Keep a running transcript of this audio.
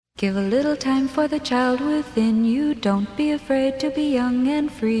Give a little time for the child within you. Don't be afraid to be young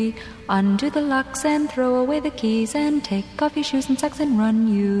and free. Undo the locks and throw away the keys and take off your shoes and socks and run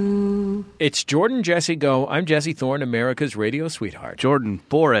you. It's Jordan Jesse Go. I'm Jesse Thorne, America's radio sweetheart. Jordan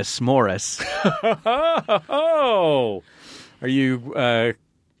Boris Morris. Oh, are you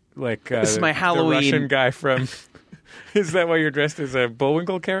This is my Halloween. the Russian guy from? Is that why you're dressed as a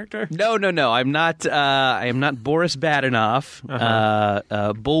Bullwinkle character? No. I'm not. I am not Boris Badenoff,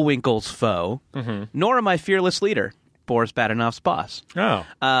 Bullwinkle's foe. Mm-hmm. Nor am I fearless leader, Boris Badenoff's boss. Oh,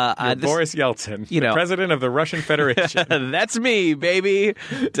 Boris Yeltsin, the president of the Russian Federation. That's me, baby.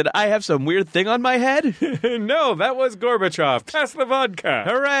 Did I have some weird thing on my head? No, that was Gorbachev. Pass the vodka.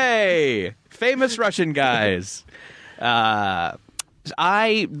 Hooray! Famous Russian guys. This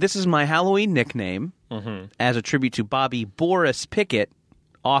is my Halloween nickname. Mm-hmm. As a tribute to Bobby Boris Pickett,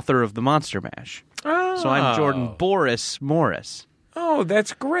 author of the Monster Mash. Oh. So I'm Jordan Boris Morris. Oh,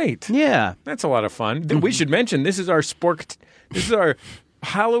 that's great. Yeah. That's a lot of fun. We should mention this is our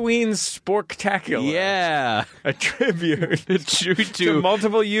Halloween Sporktacular. Yeah. A tribute to to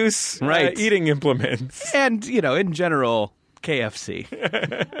multiple use eating implements. And, in general, KFC.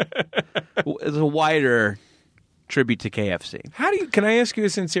 It's a wider tribute to KFC. Can I ask you a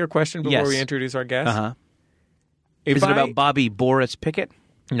sincere question before we introduce our guest? Uh-huh. Is it about Bobby Boris Pickett?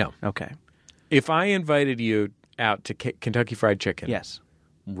 No. Okay. If I invited you out to Kentucky Fried Chicken. Yes.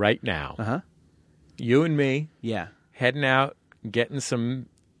 Right now. Uh-huh. You and me. Yeah. Heading out, getting some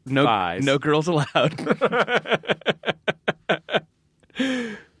thighs. No girls allowed.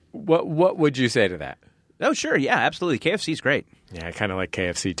 What would you say to that? Oh, sure. Yeah, absolutely. KFC's great. Yeah, I kind of like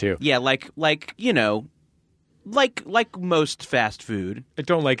KFC too. Yeah, like most fast food. I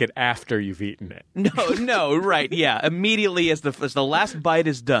don't like it after you've eaten it. No, right, yeah. Immediately as the last bite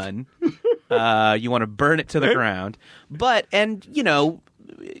is done, you want to burn it to the ground. But,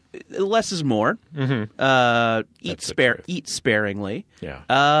 less is more. Mm-hmm. Eat sparingly. Yeah.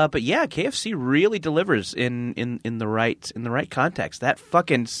 But yeah, KFC really delivers in the right context. That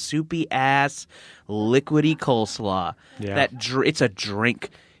fucking soupy ass, liquidy coleslaw. Yeah. It's a drink.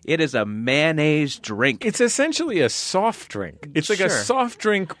 It is a mayonnaise drink. It's essentially a soft drink. It's like a soft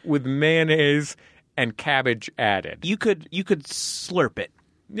drink with mayonnaise and cabbage added. You could slurp it.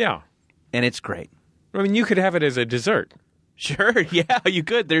 Yeah. And it's great. I mean, you could have it as a dessert. Sure, yeah, you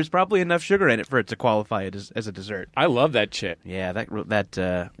could. There's probably enough sugar in it for it to qualify as a dessert. I love that shit. Yeah,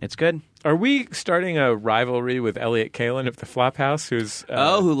 that it's good. Are we starting a rivalry with Elliot Kalin of the Flophouse,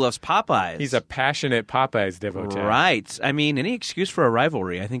 who loves Popeyes? He's a passionate Popeyes devotee. Right. I mean, any excuse for a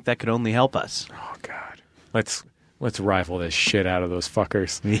rivalry, I think that could only help us. Oh God, let's rival this shit out of those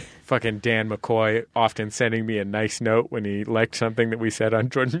fuckers. Fucking Dan McCoy often sending me a nice note when he liked something that we said on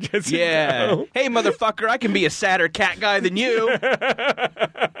Jordan Jesse. Yeah. Go. Hey, motherfucker, I can be a sadder cat guy than you.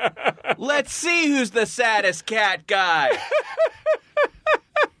 Let's see who's the saddest cat guy.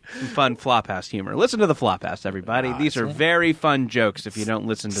 Some fun Flophouse humor. Listen to the Flophouse, everybody. These are very fun jokes if you don't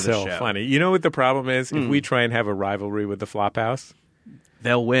listen to the show. So funny. You know what the problem is? If we try and have a rivalry with the Flophouse,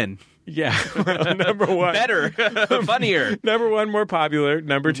 they'll win. Yeah. Well, number one. Better. Funnier. Number one, more popular.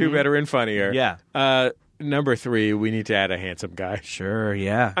 Number two, better and funnier. Yeah. Number three, we need to add a handsome guy. Sure,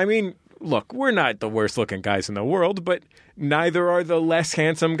 yeah. I mean, look, we're not the worst looking guys in the world, but neither are the less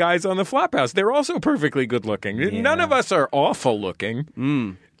handsome guys on the Flophouse. They're also perfectly good looking. Yeah. None of us are awful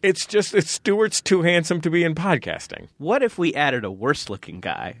looking. It's just that Stewart's too handsome to be in podcasting. What if we added a worse looking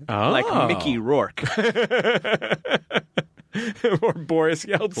guy? Like Mickey Rourke. Or Boris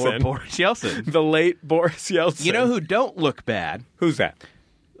Yeltsin. The late Boris Yeltsin. You know who don't look bad? Who's that?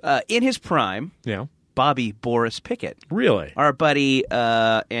 In his prime. Yeah. Bobby Boris Pickett. Really? Our buddy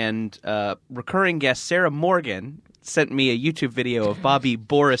and recurring guest Sarah Morgan sent me a YouTube video of Bobby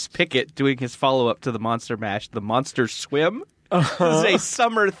Boris Pickett doing his follow-up to the Monster Mash, the Monster Swim. This is a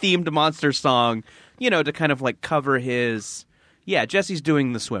summer-themed monster song, to kind of like cover his... Yeah, Jesse's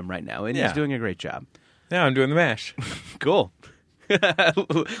doing the swim right now, and he's doing a great job. Now I'm doing the mash. Cool.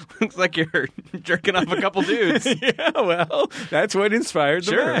 Looks like you're jerking off a couple dudes. Yeah, well, that's what inspired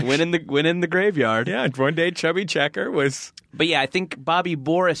the mash. Win in the graveyard. Yeah, one day Chubby Checker was... But yeah, I think Bobby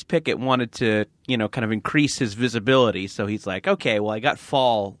Boris Pickett wanted to, kind of increase his visibility, so he's like, okay, well, I got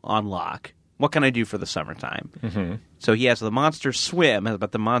fall on lock. What can I do for the summertime? Mm-hmm. So he has the Monster Swim,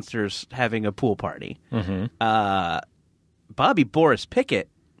 about the monsters having a pool party. Mm-hmm. Bobby Boris Pickett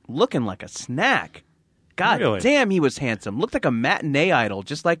looking like a snack. God damn, he was handsome. Looked like a matinee idol,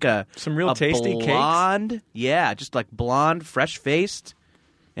 just like some real tasty blonde cakes. Yeah, just like blonde, fresh-faced.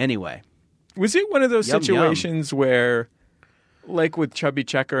 Anyway. Was it one of those situations where, like with Chubby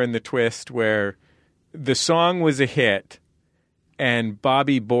Checker and the Twist, where the song was a hit and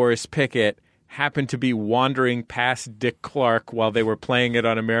Bobby Boris Pickett happened to be wandering past Dick Clark while they were playing it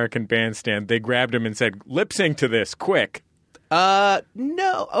on American Bandstand. They grabbed him and said, lip sync to this, quick.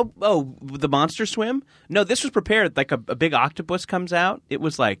 No. Oh, the monster swim? No, this was prepared. Like a big octopus comes out. It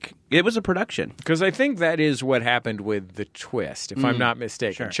was a production. Because I think that is what happened with The Twist, if I'm not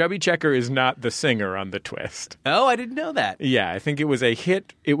mistaken. Sure. Chubby Checker is not the singer on The Twist. Oh, I didn't know that. Yeah, I think it was a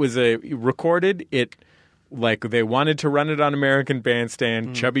hit. It was recorded. Like they wanted to run it on American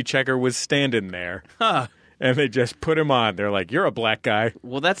Bandstand. Chubby Checker was standing there. Huh. And they just put him on. They're like, you're a black guy.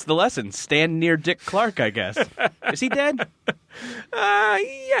 Well, that's the lesson. Stand near Dick Clark, I guess. Is he dead?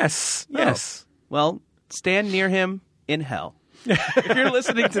 Yes. Yes. Well, stand near him in hell. If you're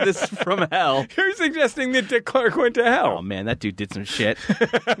listening to this from hell. You're suggesting that Dick Clark went to hell. Oh, man, that dude did some shit.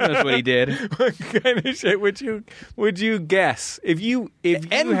 Who knows what he did? What kind of shit would you guess? If you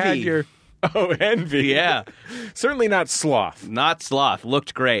Envy. had your... Oh, envy. Yeah. Certainly not sloth. Not sloth.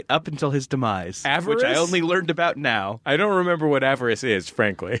 Looked great up until his demise. Avarice? Which I only learned about now. I don't remember what avarice is,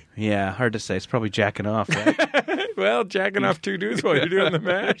 frankly. Yeah, hard to say. It's probably jacking off, right? Well, jacking off two dudes while you're doing the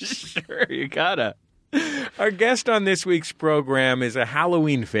mash. Sure, you gotta. Our guest on this week's program is a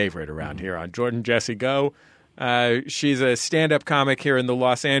Halloween favorite around here on Jordan Jesse Go. She's a stand-up comic here in the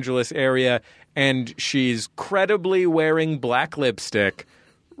Los Angeles area, and she's credibly wearing black lipstick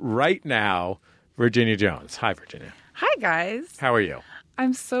right now. Virginia Jones. Hi, Virginia. Hi, guys. How are you?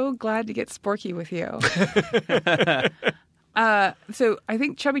 I'm so glad to get sporky with you. So I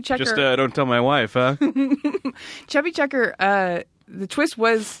think Chubby Checker... Just don't tell my wife, huh? Chubby Checker, the twist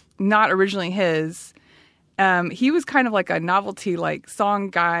was not originally his. He was kind of like a novelty like song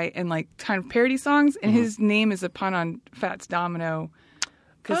guy and like kind of parody songs, and his name is a pun on Fats Domino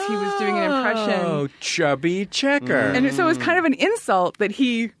because he was doing an impression. Oh, Chubby Checker. And so it was kind of an insult that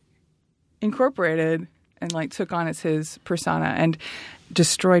he incorporated and like took on as his persona and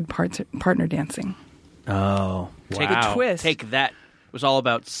destroyed partner dancing. Oh. Take a twist. Take that. It was all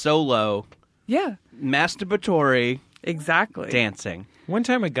about solo, Yeah, masturbatory exactly. dancing. One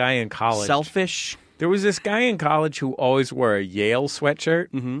time a guy in college... Selfish. There was this guy in college who always wore a Yale sweatshirt,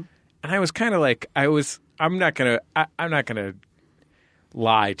 and I was kind of like, I'm not gonna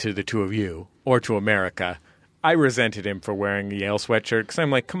lie to the two of you or to America. I resented him for wearing a Yale sweatshirt because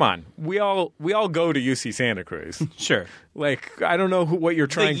I'm like, come on, we all go to UC Santa Cruz. Sure. Like, I don't know what you're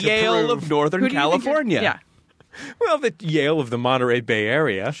trying The to Yale prove. of Northern Who do you think you're- California. Yeah. Well, the Yale of the Monterey Bay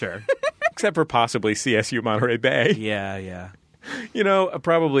area, Sure. except for possibly CSU Monterey Bay. Yeah. You know,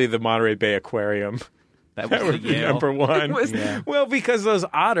 probably the Monterey Bay Aquarium. That That was would the be Yale. number one. Was- Yeah. Well, because those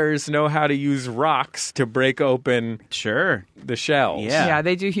otters know how to use rocks to break open Sure. the shells. Yeah. Yeah,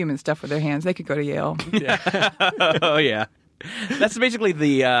 they do human stuff with their hands. They could go to Yale. Oh, yeah. That's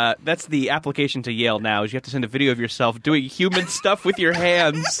basically that's the application to Yale now is you have to send a video of yourself doing human stuff with your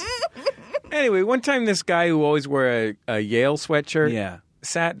hands. Anyway, one time this guy who always wore a Yale sweatshirt Yeah.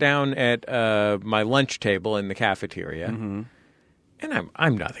 sat down at my lunch table in the cafeteria. And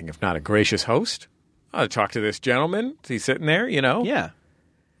I'm nothing if not a gracious host. I'll talk to this gentleman. He's sitting there, you know. Yeah.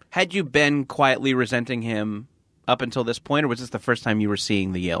 Had you been quietly resenting him up until this point, or was this the first time you were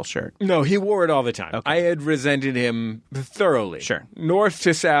seeing the Yale shirt? No, he wore it all the time. Okay. I had resented him thoroughly. Sure. North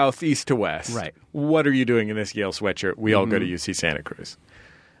to south, east to west. Right. What are you doing in this Yale sweatshirt? We all go to UC Santa Cruz.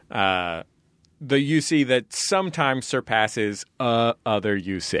 The UC that sometimes surpasses other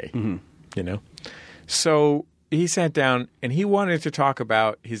UC. You know? So he sat down and he wanted to talk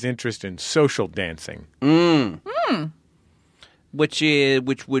about his interest in social dancing. Which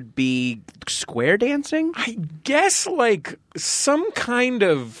would be square dancing? I guess like some kind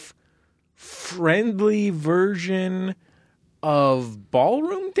of friendly version of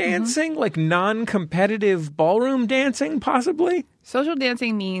ballroom dancing, like non-competitive ballroom dancing, possibly. Social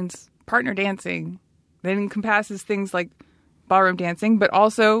dancing means partner dancing. That encompasses things like ballroom dancing, but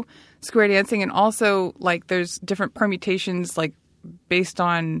also square dancing, and also like there's different permutations like based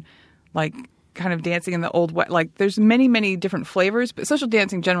on like kind of dancing in the old way. Like there's many different flavors, but social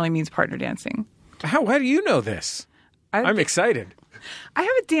dancing generally means partner dancing. How do you know this? I'm excited. I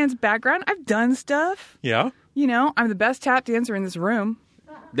have a dance background. I've done stuff. Yeah? You know, I'm the best tap dancer in this room.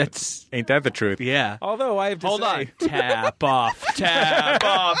 That's Ain't that the truth? yeah. Although I have to Hold say... on. Tap off, tap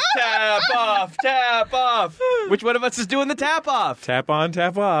off, tap off, tap off. Which one of us is doing the tap off? Tap on,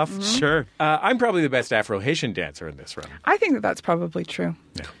 tap off. Sure. I'm probably the best Afro-Haitian dancer in this room. I think that that's probably true.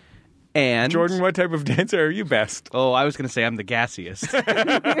 And Jordan, what type of dancer are you best? Oh, I was going to say I'm the gassiest,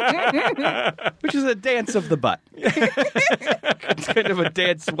 which is a dance of the butt. It's kind of a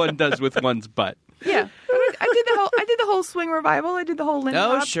dance one does with one's butt. Yeah. I did the whole swing revival. I did the whole Lindy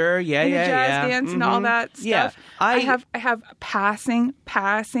Hop. Oh, sure. Yeah, and yeah, the jazz yeah. dance and all that stuff. Yeah. I have passing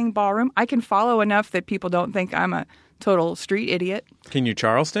ballroom. I can follow enough that people don't think I'm a total street idiot. Can you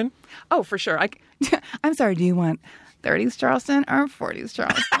Charleston? Oh, for sure. I'm sorry. Do you want 30s Charleston or 40s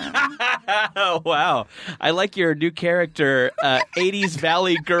Charleston? Oh, wow. I like your new character, 80s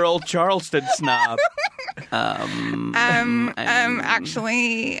Valley Girl Charleston snob.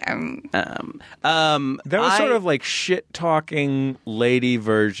 Actually, That was sort of like shit-talking lady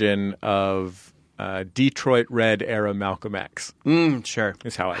version of Detroit Red era Malcolm X. Sure.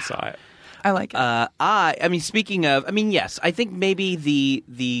 Is how I saw it. I like it. I mean, speaking of, yes, I think maybe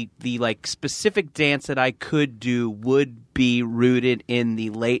the like specific dance that I could do would be rooted in the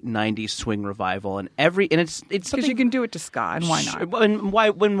late '90s swing revival, and it's Because something you can do it to ska, and why not? And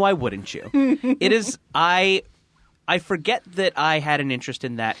why wouldn't you? It is I forget that I had an interest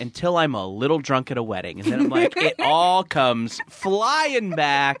in that until I'm a little drunk at a wedding, and then I'm like, it all comes flying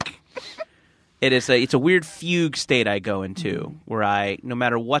back. It's a weird fugue state I go into where no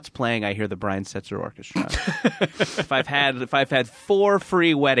matter what's playing, I hear the Brian Setzer Orchestra. If I've had 4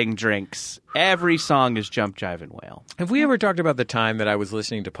 free wedding drinks, every song is Jump, Jive, and Wail. Have we ever talked about the time that I was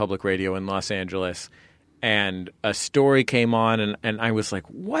listening to public radio in Los Angeles and a story came on and I was like,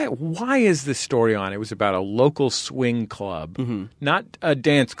 why is this story on? It was about a local swing club, not a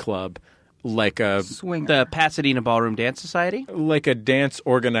dance club, like a Swinger. The Pasadena Ballroom Dance Society? like a dance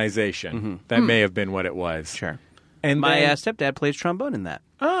organization. That may have been what it was. Sure. And My then, stepdad plays trombone in that.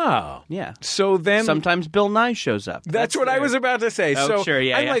 oh. Yeah. So then Sometimes Bill Nye shows up. That's what I was about to say. Oh, so sure,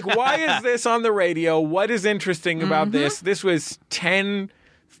 yeah, I'm yeah. like, why is this on the radio? What is interesting about this? This was 10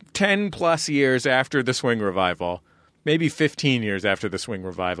 plus years after the swing revival, maybe 15 years after the swing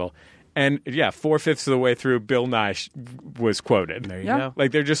revival. And yeah, 4/5 of the way through, Bill Nye was quoted. There you Yeah. go.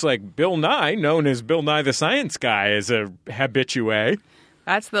 Like they're just like, Bill Nye, known as Bill Nye the Science Guy, is a habitué.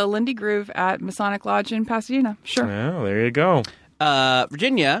 That's the Lindy Groove at Masonic Lodge in Pasadena. Sure. Oh, there you go.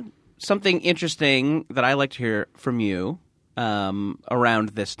 Virginia, something interesting that I like to hear from you around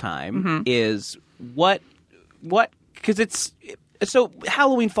this time is what because so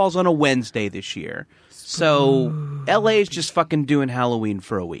Halloween falls on a Wednesday this year. So LA is just fucking doing Halloween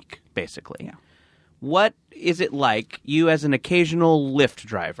for a week, basically. Yeah. What is it like, you as an occasional Lyft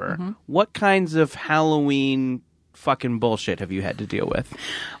driver, what kinds of Halloween fucking bullshit have you had to deal with?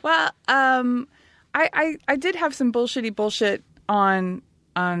 Well, I did have some bullshitty bullshit on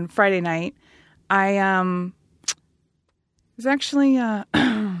Friday night. I was actually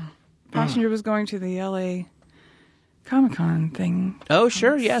passenger was going to the LA Comic-Con thing. Oh,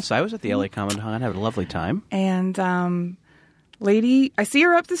 sure, yes. I was at the LA Comic-Con, had a lovely time. And lady, I see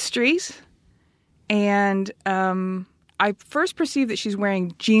her up the street, and I first perceive that she's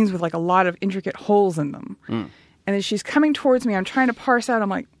wearing jeans with like a lot of intricate holes in them. And as she's coming towards me, I'm trying to parse out. I'm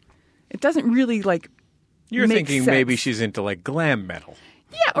like, it doesn't really like. You're make thinking sense. maybe she's into like glam metal.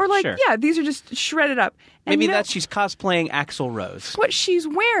 Yeah, or like Sure. yeah, these are just shredded up. And Maybe you know, that's she's cosplaying Axl Rose. what she's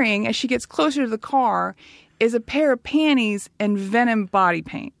wearing as she gets closer to the car is a pair of panties and Venom body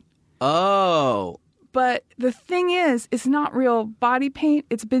paint. Oh. But the thing is, it's not real body paint.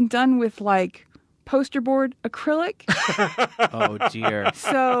 It's been done with like poster board acrylic. Oh, dear.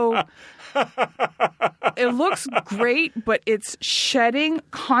 So it looks great, but it's shedding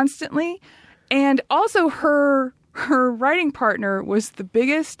constantly. And also her writing partner was the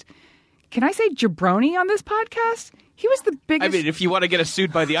biggest, can I say jabroni on this podcast? He was the I biggest. mean, if you want to get us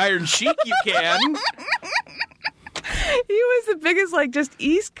sued by the Iron Sheik, you can. He was the biggest, like, just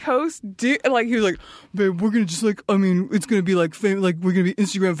East Coast dude. Like, he was like, babe, we're going to just, like, I mean, it's going to be, like, like, we're going to be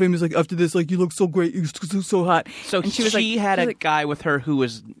Instagram famous, like, after this. Like, you look so great. You look so hot. So And she was like- had she a was like, guy with her who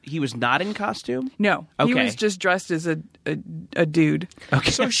was not in costume? No. He Okay. was just dressed as a dude. Okay.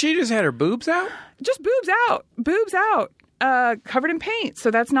 So she just had her boobs out? Just boobs out, covered in paint.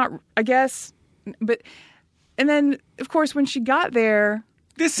 So that's not, I guess, but, and then, of course, when she got there,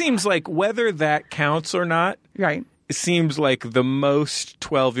 This seems like, whether that counts or not, right. it seems like the most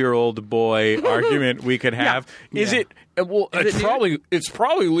 12-year-old boy argument we could have. Is it? Well, it's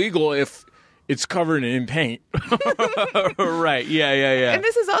probably legal if it's covered in paint. Right. Yeah. And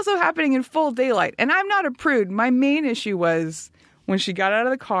this is also happening in full daylight. And I'm not a prude. My main issue was when she got out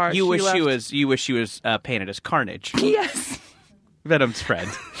of the car. You wish left- she was painted as Carnage, Yes. Venom's friend.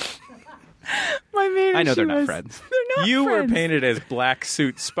 My main I know issue they're not was, friends. They're not You friends. were painted as Black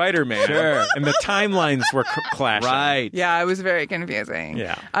Suit Spider-Man. Sure. And the timelines were clashing. Right. Yeah, it was very confusing.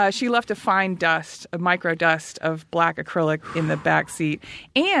 Yeah. She left a fine dust, a micro dust of black acrylic in the back seat.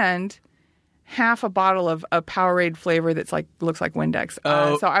 And half a bottle of a Powerade flavor that's like looks like Windex.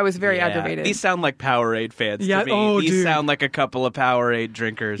 Oh, so I was very yeah. aggravated. These sound like Powerade fans Yeah. to me. Oh, These dude. sound like a couple of Powerade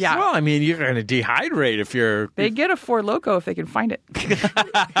drinkers. Yeah. Well, I mean, you're going to dehydrate if you're They get a Four Loko if they can find it.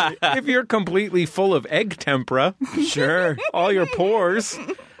 if you're completely full of egg tempera. Sure, all your pores.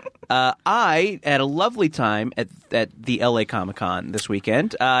 I had a lovely time at the LA Comic Con this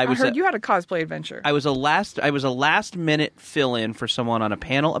weekend. I heard you had a cosplay adventure. I was a last minute fill in for someone on a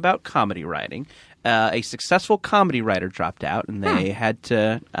panel about comedy writing. A successful comedy writer dropped out, and they had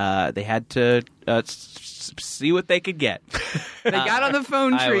to see what they could get. They got on the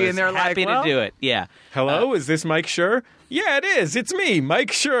phone I tree was and they're like, happy well, to do it. Yeah. Hello, is this Mike Schur? Yeah, it is. It's me,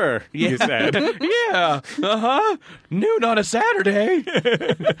 Mike Schur. You said. Yeah. Noon on a Saturday.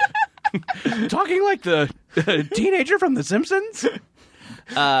 Talking like the teenager from The Simpsons.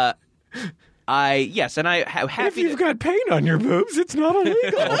 And I have If happy. you've got paint on your boobs, it's not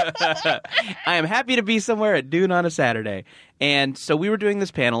illegal. I am happy to be somewhere at noon on a Saturday. And so we were doing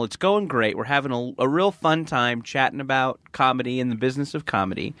this panel. It's going great. We're having a real fun time chatting about comedy and the business of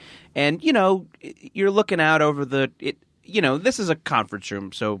comedy. And, you're looking out over this is a conference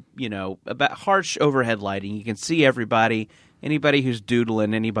room. So, about harsh overhead lighting. You can see everybody. Anybody who's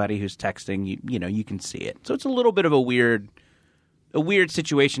doodling, anybody who's texting, you can see it. So it's a little bit of a weird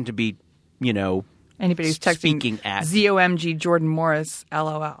situation to be, anybody who's texting speaking at. ZOMG Jordan Morris,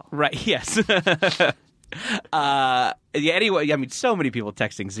 LOL. Right, yes. Anyway, I mean, so many people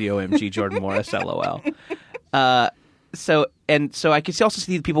texting ZOMG Jordan Morris, LOL. So I could also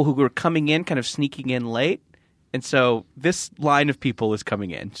see the people who were coming in, kind of sneaking in late. And so this line of people is coming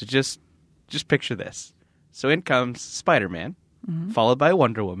in. So just picture this. So in comes Spider-Man, followed by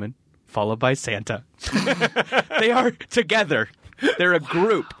Wonder Woman, followed by Santa. They are together. They're a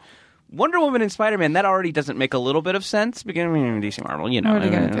group. Wonder Woman and Spider-Man, that already doesn't make a little bit of sense because DC Marvel, What are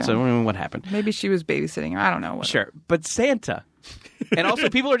you gonna do? So what happened? Maybe she was babysitting. I don't know. What Sure, but Santa. And also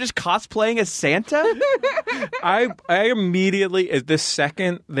people are just cosplaying as Santa? I immediately, the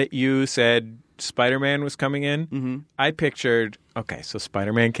second that you said Spider-Man was coming in, I pictured, okay, so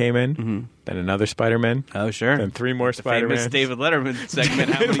Spider-Man came in, then another Spider-Man, Oh, sure. then three more The famous Spider-Mans. David Letterman segment,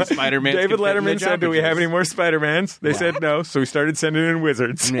 how many Spider-Mans David can fit in the Letterman said, do we have any Jump more Spider-Mans? They said no, so we started sending in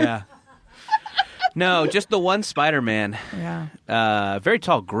wizards. Yeah. No, just the one Spider-Man. Yeah. Very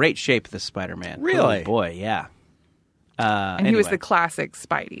tall, great shape, this Spider-Man. Really? Oh, boy, yeah. And he was the classic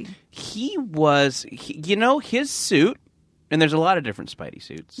Spidey. He was, his suit, and there's a lot of different Spidey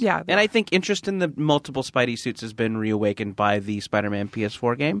suits. Yeah. And I think interest in the multiple Spidey suits has been reawakened by the Spider-Man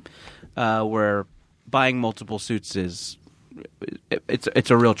PS4 game, where buying multiple suits it's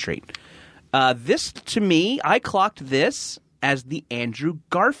a real treat. This, to me, I clocked this as the Andrew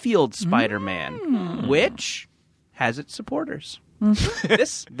Garfield Spider-Man, which has its supporters.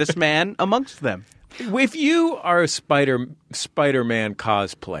 This man amongst them. If you are a Spider-Man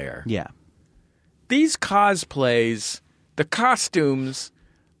cosplayer, Yeah. these cosplays, the costumes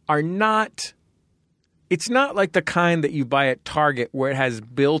are not, it's not like the kind that you buy at Target where it has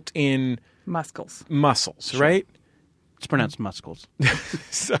built-in Muscles. muscles, right? It's pronounced muscles.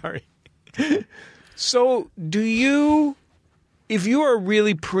 Sorry. So if you are a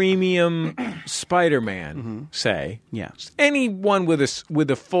really premium Spider-Man, say, Yeah. anyone with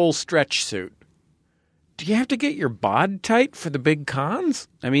a full stretch suit, do you have to get your bod tight for the big cons?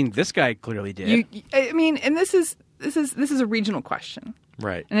 I mean, this guy clearly did. And this is a regional question.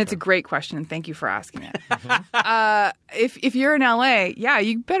 Right. And it's a great question, and thank you for asking it. If you're in LA, yeah,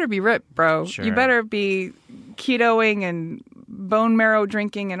 you better be ripped, bro. Sure. You better be ketoing and bone marrow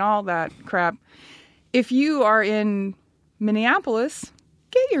drinking and all that crap. If you are in Minneapolis,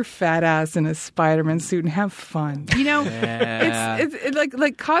 get your fat ass in a Spider-Man suit and have fun. Yeah. It's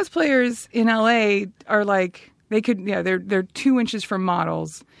like cosplayers in LA are like they're 2 inches from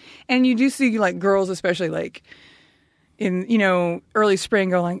models, and you do see like girls, especially like in early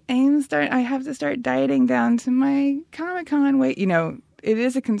spring, go like, I have to start dieting down to my Comic-Con weight. It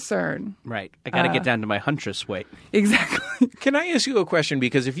is a concern. Right. I got to get down to my huntress weight. Exactly. Can I ask you a question?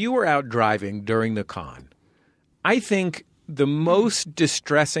 Because if you were out driving during the con, I think the most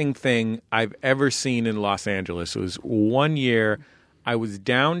distressing thing I've ever seen in Los Angeles was one year I was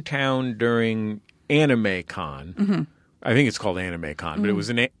downtown during Anime Con. Mm-hmm. I think it's called Anime Con, but it was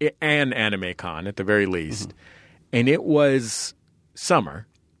an Anime Con at the very least. Mm-hmm. And it was summer,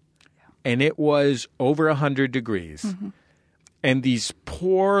 and it was over 100 degrees. Mm-hmm. And these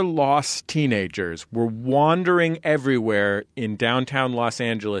poor lost teenagers were wandering everywhere in downtown Los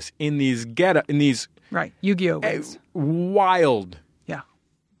Angeles in these Right. Yu-Gi-Oh! Ways. Wild, Yeah.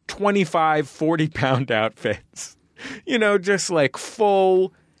 25, 40-pound outfits. Just like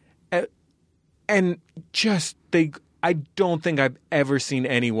full. And just I don't think I've ever seen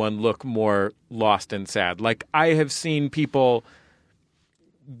anyone look more lost and sad. Like, I have seen people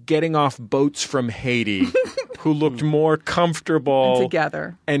getting off boats from Haiti who looked more comfortable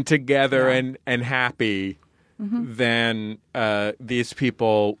and together and happy than these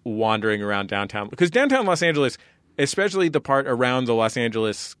people wandering around downtown. Because downtown Los Angeles, especially the part around the Los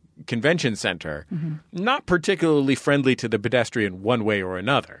Angeles Convention Center, not particularly friendly to the pedestrian one way or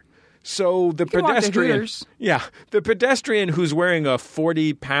another. So the pedestrian, the pedestrian who's wearing a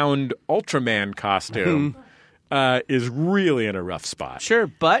 40-pound Ultraman costume is really in a rough spot. Sure,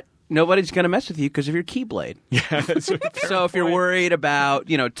 but nobody's going to mess with you because of your Keyblade. Yeah, that's a fair So if you're point. worried about,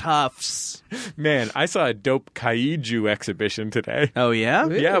 tufts. Man, I saw a dope kaiju exhibition today. Oh, yeah?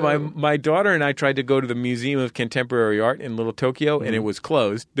 Yeah, my daughter and I tried to go to the Museum of Contemporary Art in Little Tokyo, and it was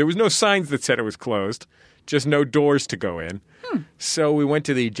closed. There was no signs that said it was closed, just no doors to go in. So we went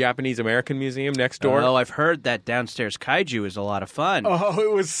to the Japanese American Museum next door. Oh, I've heard that downstairs kaiju is a lot of fun. Oh,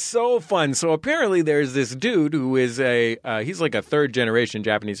 it was so fun. So apparently there's this dude who is he's like a third generation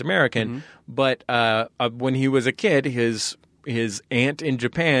Japanese American, but when he was a kid, his aunt in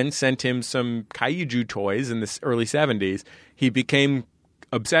Japan sent him some kaiju toys in the early 70s. He became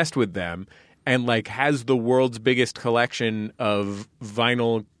obsessed with them and like has the world's biggest collection of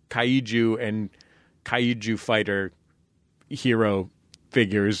vinyl kaiju and kaiju fighter hero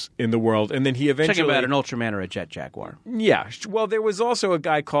figures in the world. And then he eventually... Talking about an Ultraman or a Jet Jaguar. Yeah. Well, there was also a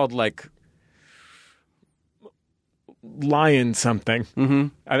guy called like Lion something.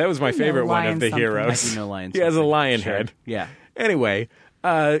 That was my favorite one of the Lion heroes. I do know Lion He has a something. lion Sure. head. Yeah. Anyway,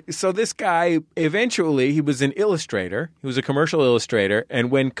 so this guy, eventually, he was an illustrator. He was a commercial illustrator.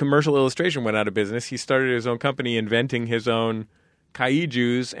 And when commercial illustration went out of business, he started his own company inventing his own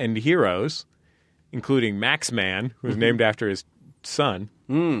kaijus and heroes, including Max Man, who was named after his son,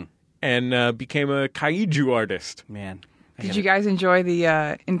 and became a kaiju artist. Man. Did you guys enjoy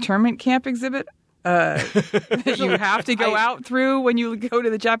the internment camp exhibit that you have to go out through when you go to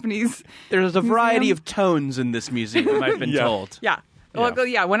the Japanese? There's a variety museum? of tones in this museum, I've been told. Yeah. Well,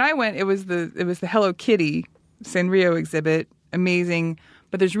 yeah. When I went, it was the Hello Kitty Sanrio exhibit, amazing.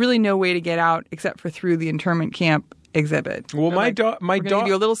 But there's really no way to get out except for through the internment camp exhibit. Well, They're my we're gonna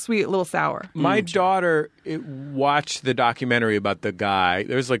do a little sweet, a little sour. My daughter watched the documentary about the guy.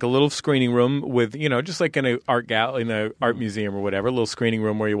 There's like a little screening room with, just like in an in an art museum or whatever, a little screening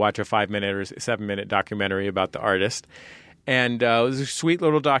room where you watch a 5-minute or 7-minute documentary about the artist. And it was a sweet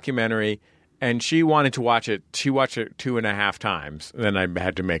little documentary. And she wanted to watch it. She watched it 2.5 times. Then I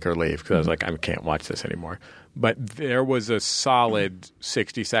had to make her leave because I was like, I can't watch this anymore. But there was a solid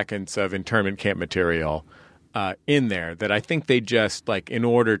 60 seconds of internment camp material in there that I think they just, like, in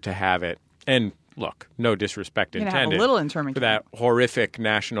order to have it, and look, no disrespect You're gonna intended, have a little internment for that horrific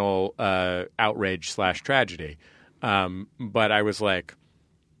national outrage/tragedy. But I was like,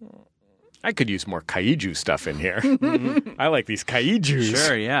 I could use more kaiju stuff in here. I like these kaijus.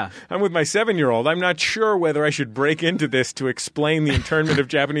 Sure, yeah. I'm with my 7-year-old. I'm not sure whether I should break into this to explain the internment of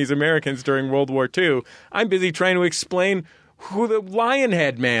Japanese Americans during World War II. I'm busy trying to explain who the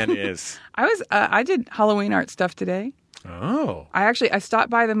Lionhead Man is. I did Halloween art stuff today. Oh. I stopped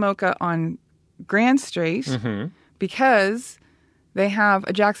by the Mocha on Grand Street because they have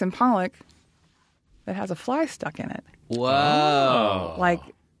a Jackson Pollock that has a fly stuck in it. Whoa. Like,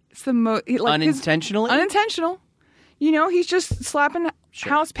 it's the most... Unintentionally? Unintentional. He's just slapping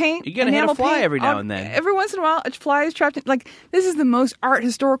house paint. You're gonna hit a enamel fly paint every now on- and then. Every once in a while, a fly is trapped in... Like, this is the most art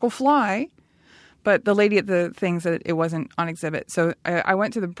historical fly. But the lady at the thing said it wasn't on exhibit. So I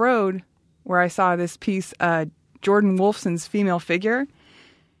went to the Broad where I saw this piece, Jordan Wolfson's female figure.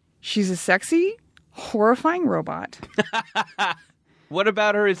 She's a sexy, horrifying robot. What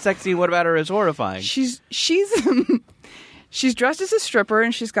about her is sexy? What about her is horrifying? She's dressed as a stripper,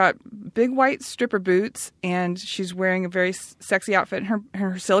 and she's got big white stripper boots, and she's wearing a very sexy outfit, and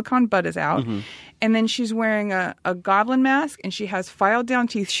her silicone butt is out. And then she's wearing a goblin mask, and she has filed down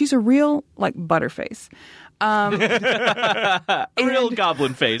teeth. She's a real, like, Butterface. A real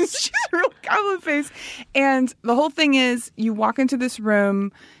goblin face. She's a real goblin face. And the whole thing is you walk into this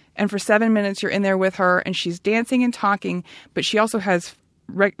room, and for 7 minutes you're in there with her, and she's dancing and talking, but she also has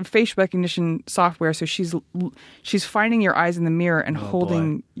facial recognition software, so she's finding your eyes in the mirror and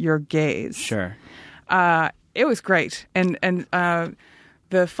holding your gaze. Sure. It was great. And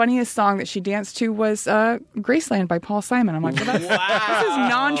the funniest song that she danced to was Graceland by Paul Simon. I'm like, well, this is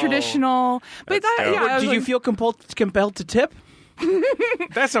non-traditional. But That's dope. I was Did like, you feel compelled to tip?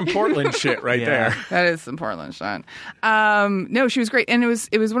 That's some Portland shit right there. That is some Portland shit. No, she was great. And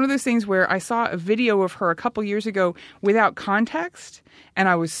it was one of those things where I saw a video of her a couple years ago without context. And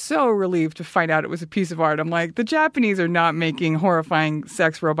I was so relieved to find out it was a piece of art. I'm like, the Japanese are not making horrifying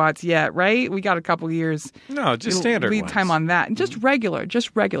sex robots yet, right? We got a couple years. No, just standard lead ones. time on that. And just regular,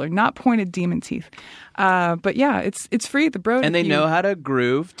 not pointed demon teeth. But yeah, it's free at the Broad. And they know how to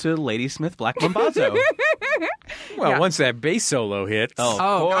groove to Ladysmith Black Mambazo. Well, once that bass solo hits. Of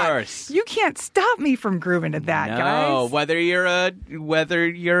course. God. You can't stop me from grooving to that, guys. Whether you're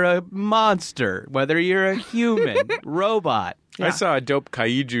a monster, whether you're a human, robot. I saw a dope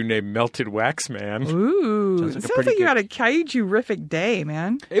kaiju named Melted Wax Man. Ooh, Sounds like a sounds pretty like you good- had a kaiju-rific day,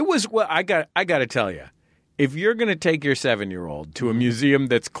 man. It was, well, I got to tell you, if you're going to take your 7-year-old to a museum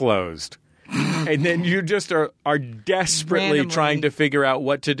that's closed, and then you just are desperately Randomly. trying to figure out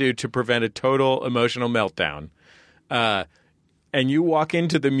what to do to prevent a total emotional meltdown, and you walk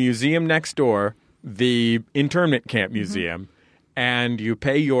into the museum next door, the internment camp museum, and you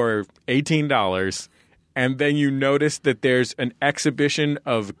pay your $18, and then you notice that there's an exhibition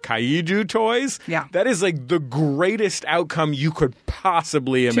of kaiju toys, Yeah. that is like the greatest outcome you could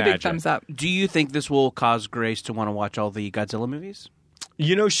possibly Two imagine. big thumbs up. Do you think this will cause Grace to want to watch all the Godzilla movies?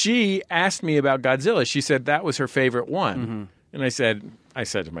 You know, she asked me about Godzilla. She said that was her favorite one, and I said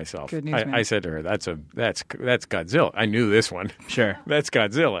to myself, Good news, man. I said to her, that's Godzilla. I knew this one. Sure. That's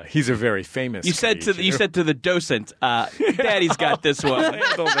Godzilla. He's a very famous. You said to the docent, Daddy's got this one.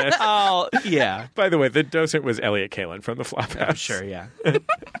 Handle this. Oh, yeah. By the way, the docent was Elliot Kalin from the Flophouse. Oh, sure, yeah. Well,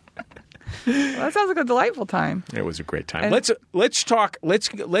 that sounds like a delightful time. It was a great time. And- Let's talk.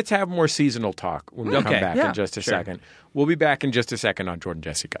 Let's have more seasonal talk when we come Okay. back Yeah. in just a Sure. second. We'll be back in just a second on Jordan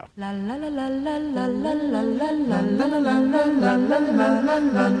Jesse Go. La la la la la la la la la la la la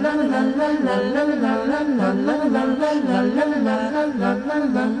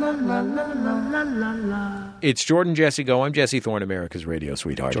It's Jordan Jesse Go. I'm Jesse Thorne, America's radio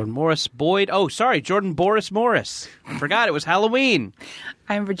sweetheart. Jordan Morris Boyd. Oh, sorry, Jordan Boris Morris. I forgot it was Halloween.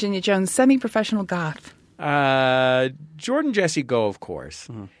 I'm Virginia Jones, semi-professional goth. Jordan Jesse Go, of course,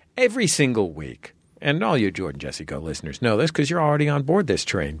 every single week. And all you Jordan Jesse Go listeners know this because you're already on board this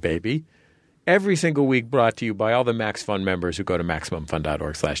train, baby. Every single week brought to you by all the Max Fund members who go to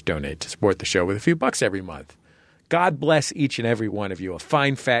MaximumFund.org/donate to support the show with a few bucks every month. God bless each and every one of you. A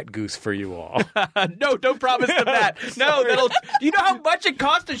fine fat goose for you all. No, don't promise them that. No, that'll. You know how much it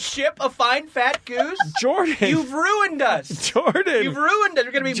costs to ship a fine fat goose? Jordan. You've ruined us. Jordan. You've ruined us.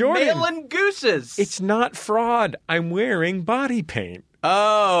 We're going to be Jordan. mailing gooses. It's not fraud. I'm wearing body paint.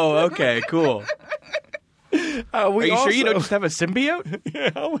 Oh, okay, cool. Are We you sure you don't also- just have a symbiote?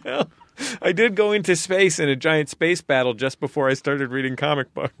 Yeah, well, I did go into space in a giant space battle just before I started reading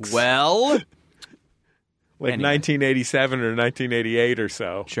comic books. Well, like anyway. 1987 or 1988 or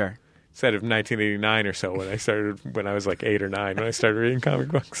so. sure. Instead of 1989 or so when I was like 8 or 9 when I started reading comic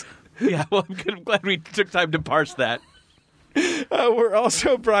books. Yeah, well, I'm glad we took time to parse that. We're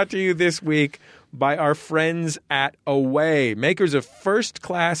also brought to you this week by our friends at Away, makers of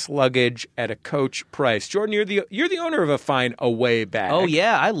first-class luggage at a Coach price. Jordan, you're the owner of a fine Away bag. Oh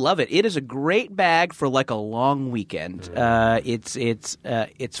yeah, I love it. It is a great bag for like a long weekend.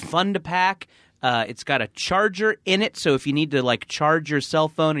 It's fun to pack. It's got a charger in it, so if you need to like charge your cell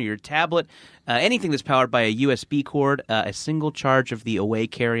phone or your tablet, anything that's powered by a USB cord, a single charge of the Away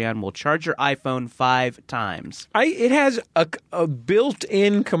carry-on will charge your iPhone 5 times. It has a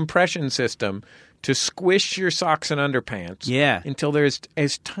built-in compression system to squish your socks and underpants. Yeah. Until they're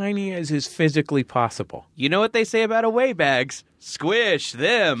as tiny as is physically possible. You know what they say about Away bags? Squish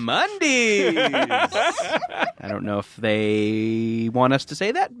them undies. I don't know if they want us to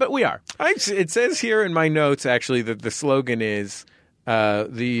say that, but we are. It says here in my notes, actually, that the slogan is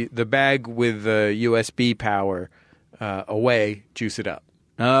the bag with the USB power, Away, juice it up.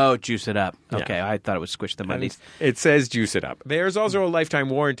 Oh, juice it up. Yeah. Okay, I thought it was squish them undies. It says juice it up. There's also a lifetime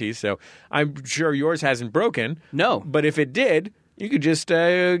warranty, so I'm sure yours hasn't broken. No. But if it did, you could just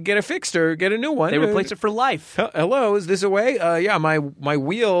get it fixed or get a new one. They replace it for life. Hello, is this Away? Yeah, my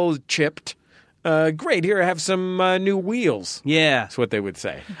wheel chipped. Great, here I have some new wheels. Yeah. That's what they would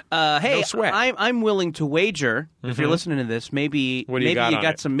say. Hey, No sweat. I'm willing to wager if you're listening to this, maybe What do you got on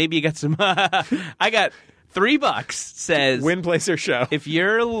it? some. Maybe you got some. I got $3. Says Win, place, or show. if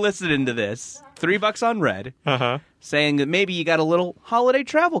you're listening to this, $3 on Red. saying that maybe you got a little holiday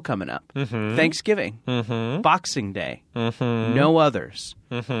travel coming up. Thanksgiving, Boxing Day, no others.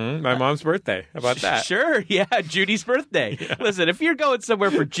 My mom's birthday. How about that? Sure, yeah, Judy's birthday. Yeah. Listen, if you're going somewhere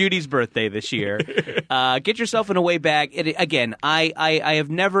for Judy's birthday this year, get yourself an away bag. Again, I have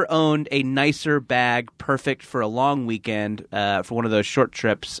never owned a nicer bag perfect for a long weekend, for one of those short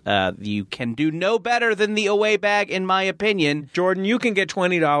trips. You can do no better than the away bag, in my opinion. Jordan, you can get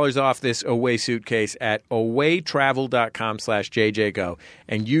 $20 off this away suitcase at awaytravel.com/JJGo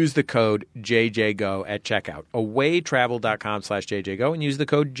and use the code JJGo at checkout. awaytravel.com/JJGo and use the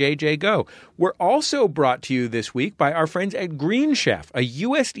code JJGo. We're also brought to you this week by our friends at Green Chef, a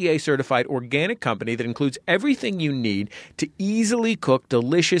USDA-certified organic company that includes everything you need to easily cook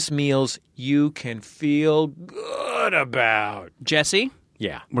delicious meals you can feel good about. Jesse,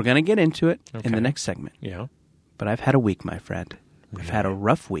 Yeah. we're going to get into it in the next segment. Yeah. But I've had a week, my friend. I've had a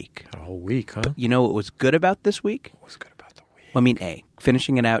rough week. A whole week, huh? You know what was good about this week? What was good about the week? I mean,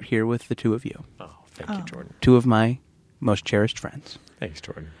 finishing it out here with the two of you. Oh, thank you, Jordan. Two of my most cherished friends. Thanks,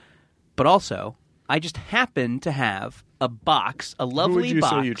 Jordan. But also, I just happened to have a box, a lovely Who would you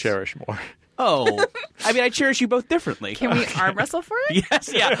box. say you cherish more? Oh, I mean, I cherish you both differently. Can we arm wrestle for it?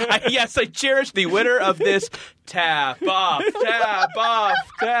 Yes, yeah. I cherish the winner of this tap off.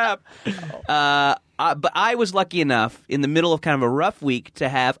 But I was lucky enough in the middle of kind of a rough week to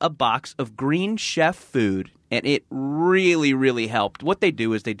have a box of Green Chef food, and it really, really helped. What they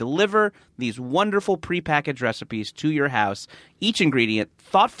do is they deliver these wonderful prepackaged recipes to your house, each ingredient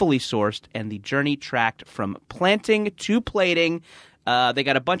thoughtfully sourced and the journey tracked from planting to plating. They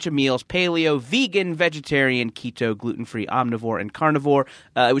got a bunch of meals: paleo, vegan, vegetarian, keto, gluten-free, omnivore, and carnivore.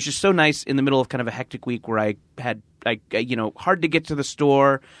 It was just so nice in the middle of kind of a hectic week where I had hard to get to the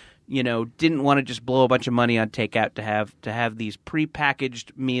store. Didn't want to just blow a bunch of money on takeout to have these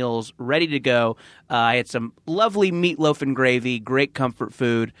prepackaged meals ready to go. I had some lovely meatloaf and gravy, great comfort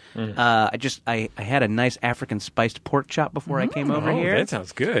food. I had a nice African spiced pork chop before I came over here. That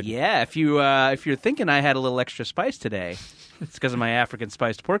sounds good. Yeah, if you're thinking I had a little extra spice today, it's because of my African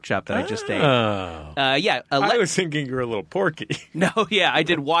spiced pork chop that I just ate. I was thinking you were a little porky. No, yeah, I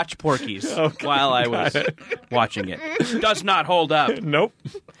did watch Porky's while I was watching it. Does not hold up. Nope.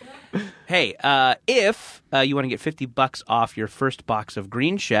 Hey, if you want to get $50 off your first box of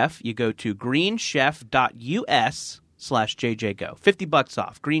Green Chef, you go to greenchef.us/JJGo. $50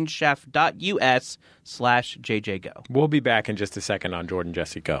 off. greenchef.us/JJGo. We'll be back in just a second on Jordan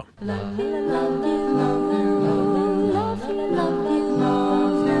Jesse Go.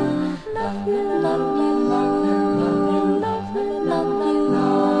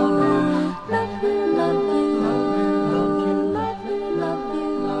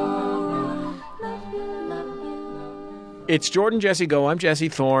 It's Jordan Jesse Go. I'm Jesse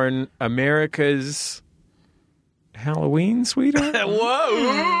Thorne, America's Halloween sweetheart.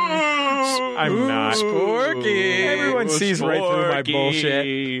 Whoa! I'm not. Sporky. Everyone sees right through my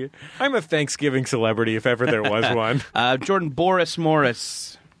bullshit. I'm a Thanksgiving celebrity if ever there was one. Jordan Boris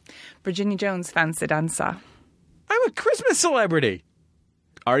Morris. Virginia Jones, Fancy Dancer. I'm a Christmas celebrity.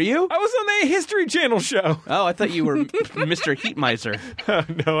 Are you? I was on the History Channel show. Oh, I thought you were Mr. Heat Miser.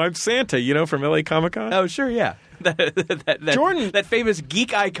 No, I'm Santa, from LA Comic Con. Oh, sure, yeah. Jordan. That famous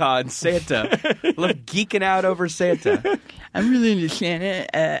geek icon, Santa. Love geeking out over Santa. I'm really into Santa.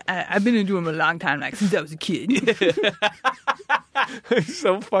 I've been into him a long time, since I was a kid. I'm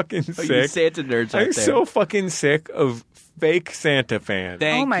so fucking sick. You Santa nerds out there. I'm so fucking sick of fake Santa fans.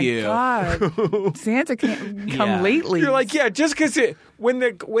 Thank you. Oh my God. Santa can't come lately. You're like, just because when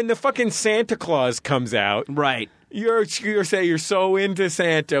the fucking Santa Claus comes out, right? You're saying you're so into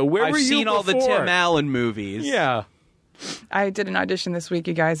Santa. Where I've were you seen all the before? Tim Allen movies. Yeah. I did an audition this week,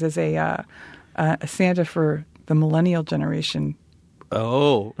 you guys, as a Santa for the millennial generation.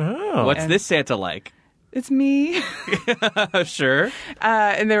 Oh. What's this Santa like? It's me. Sure.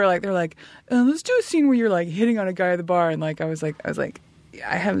 And they were like, let's do a scene where you're hitting on a guy at the bar, and I was like,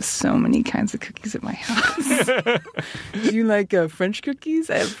 I have so many kinds of cookies at my house. Do you like French cookies?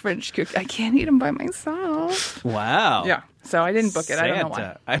 I have French cookies. I can't eat them by myself. Wow. Yeah. So I didn't book it. Santa. I don't know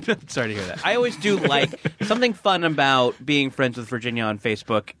why. I'm sorry to hear that. I always do like something fun about being friends with Virginia on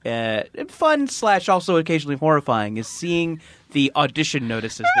Facebook. Fun / also occasionally horrifying is seeing the audition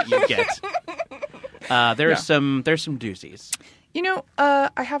notices that you get. There's some doozies. I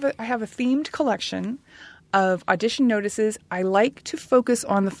have a themed collection of audition notices. I like to focus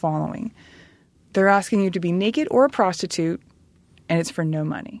on the following. They're asking you to be naked or a prostitute, and it's for no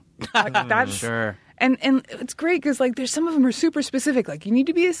money. That's sure. And it's great because there's some of them are super specific. You need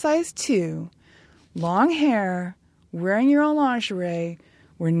to be a size 2, long hair, wearing your own lingerie,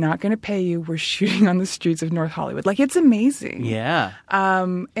 We're not going to pay you. We're shooting on the streets of North Hollywood. Like, it's amazing. Yeah.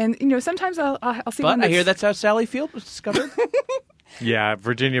 And, sometimes I'll see one But I that's... hear that's how Sally Field was discovered. Yeah,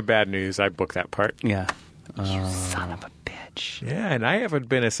 Virginia Bad News. I booked that part. Yeah. You son of a bitch. Yeah, and I haven't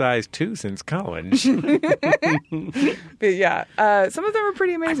been a size 2 since college. But yeah, some of them are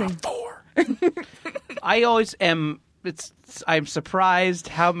pretty amazing. 4. I always am. I'm surprised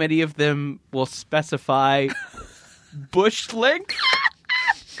how many of them will specify bush length.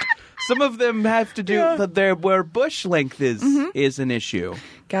 Some of them have to do where bush length is an issue.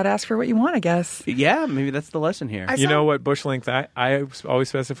 Gotta ask for what you want, I guess. Yeah, maybe that's the lesson here. You know what bush length I always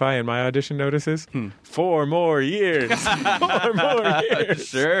specify in my audition notices? 4 more years. 4 more years.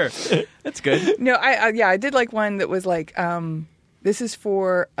 Sure, that's good. No, I did like one that was like, this is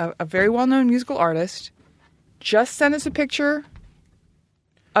for a very well-known musical artist. Just send us a picture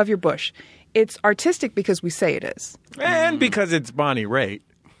of your bush. It's artistic because we say it is. And because it's Bonnie Raitt.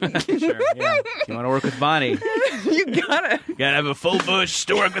 Sure, yeah. If you want to work with Bonnie, You gotta. gotta have a full bush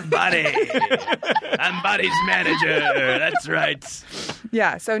to work with Bonnie. I'm Bonnie's manager. That's right.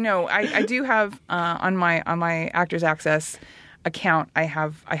 Yeah. So no, I do have on my Actors Access account. I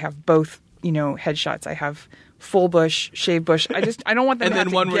have both. Headshots. I have full bush, shaved bush. I don't want them. And to then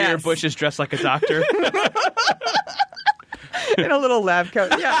have one to where your guess. bush is dressed like a doctor. in a little lab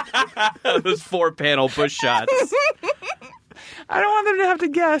coat. Yeah. Those 4-panel bush shots. I don't want them to have to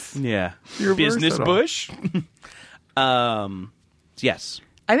guess. Yeah. You're Business versatile. bush. Yes.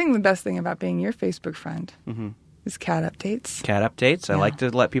 I think the best thing about being your Facebook friend is cat updates. Cat updates. I Yeah. like to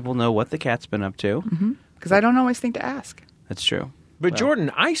let people know what the cat's been up to. Because I don't always think to ask. That's true. But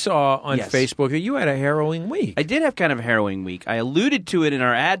Jordan, I saw on Yes. Facebook that you had a harrowing week. I did have kind of a harrowing week. I alluded to it in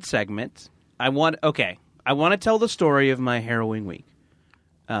our ad segment. I want to tell the story of my harrowing week.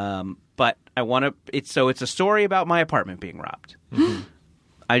 But I want to. It's a story about my apartment being robbed.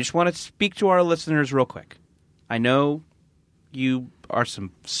 I just want to speak to our listeners real quick. I know you are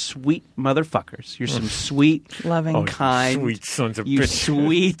some sweet motherfuckers. You're some sweet, Loving. kind, sweet sons of you bitches.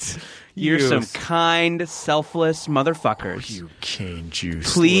 sweet. You're You. some kind, selfless motherfuckers. You cane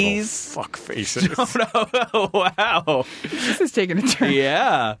juice. Please. Fuck faces. Oh, wow. This is taking a turn.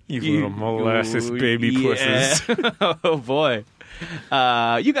 Yeah. You little molasses baby pusses. Oh boy.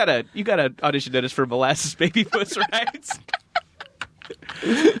 You got a audition notice for molasses baby puss, right?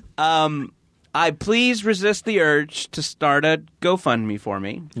 I please resist the urge to start a GoFundMe for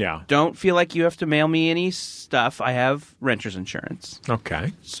me. Yeah. Don't feel like you have to mail me any stuff. I have renter's insurance.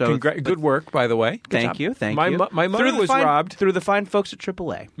 Okay. So- good work, by the way. Thank you. My you. my mother Through the was robbed. through the fine folks at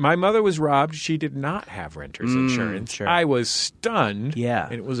AAA. My mother was robbed. She did not have renter's insurance. sure. I was stunned. Yeah.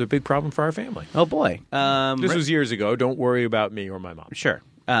 And it was a big problem for our family. Oh boy. This was years ago. Don't worry about me or my mom. Sure.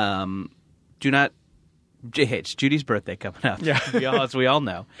 Do not. It's Judy's birthday coming up. Yeah. As we all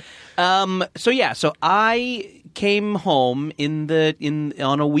know. So I came home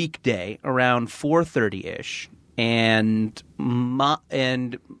on a weekday around 4:30ish, and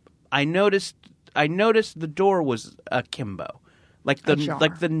I noticed the door was akimbo. Like the Ajar.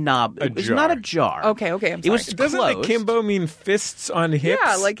 like the knob. It was Ajar. not ajar. Okay, I'm It was sorry. Doesn't closed. akimbo mean fists on hips?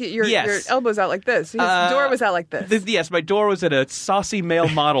 Yeah, like your Yes. elbows out like this. His door was out like this. Yes, my door was at a saucy male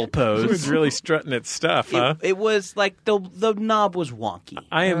model It was pose. really strutting its stuff, huh? It was like the knob was wonky.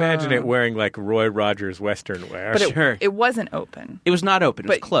 I imagine it wearing like Roy Rogers Western wear. But Sure. it wasn't open. It was not open. It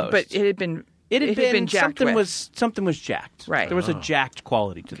was closed. But it had been It had been jacked something with. was jacked. Right. There was a jacked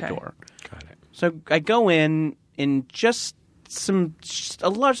quality to the Okay. door. Got it. So I go in and just there's a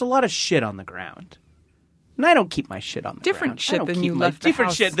lot of shit on the ground. And I don't keep my shit on the Different ground. shit I don't than keep you my- left the different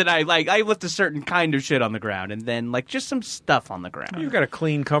house. shit that I like. I left a certain kind of shit on the ground, and then like just some stuff on the ground. You've got a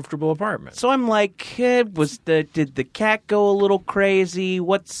clean, comfortable apartment. So I'm like, did the cat go a little crazy?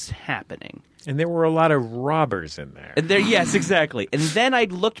 What's happening? And there were a lot of robbers in there. And there, yes, exactly. And then I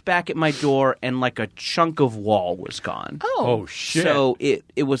looked back at my door, and like a chunk of wall was gone. Oh, shit. So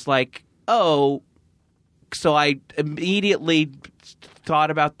it was like, oh. So I immediately thought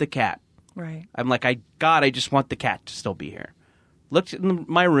about the cat. Right. I'm like, I just want the cat to still be here. Looked in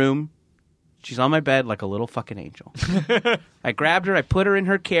my room. She's on my bed like a little fucking angel. I grabbed her, I put her in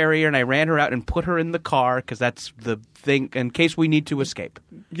her carrier, and I ran her out and put her in the car because that's the thing in case we need to escape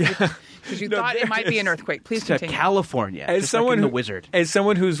yeah. Because you thought it might be an earthquake. Please to continue. California. As just someone like in who, the Wizard. As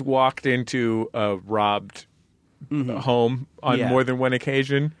someone who's walked into a robbed home on Yeah. more than one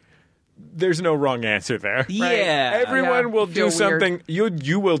occasion, there's no wrong answer there. Yeah. Everyone will feel do something.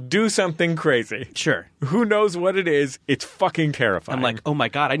 You will do something crazy. Sure. Who knows what it is? It's fucking terrifying. I'm like, oh my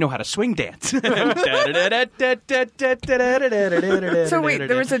God, I know how to swing dance. So So wait,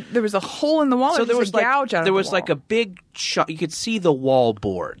 there was a hole in the wall. So or there just was a gouge out there of was the like wall? a big you could see the wall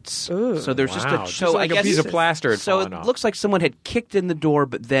boards. Ooh. So there's wow, just just I like a guess piece of plaster had So fallen it off. looks like someone had kicked in the door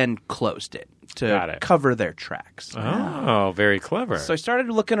but then closed it Got to it. cover their tracks. Oh, very clever. So I started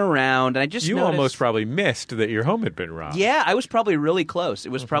looking around and I just you noticed, almost probably missed that your home had been robbed. Yeah, I was probably really close.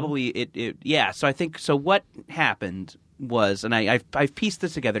 It was probably it. Yeah. So I think so. What happened was, and I've pieced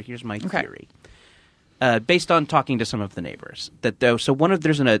this together. Here's my theory, based on talking to some of the neighbors. There's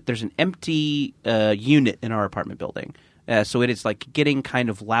an empty unit in our apartment building, so it is like getting kind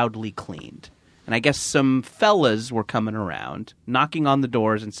of loudly cleaned. And I guess some fellas were coming around, knocking on the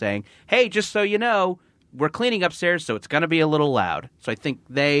doors and saying, "Hey, just so you know, we're cleaning upstairs, so it's going to be a little loud." So I think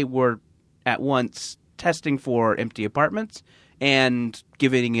they were at once testing for empty apartments and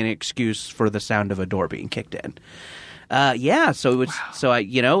giving an excuse for the sound of a door being kicked in. So it was. Wow. So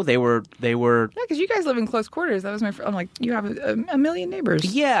they were. Yeah, because you guys live in close quarters. That was my. I'm like, you have a million neighbors.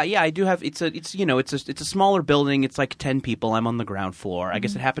 Yeah, I do have. It's a smaller building. It's like 10 people. I'm on the ground floor. I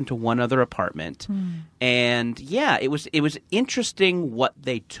guess it happened to one other apartment, and yeah, it was interesting what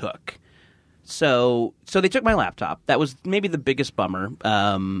they took. So they took my laptop. That was maybe the biggest bummer.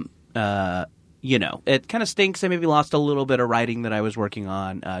 It kind of stinks. I maybe lost a little bit of writing that I was working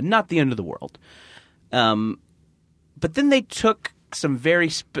on. Not the end of the world. But then they took some very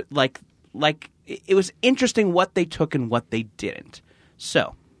it was interesting what they took and what they didn't.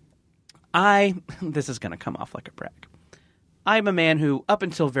 So this is going to come off like a brag. I'm a man who up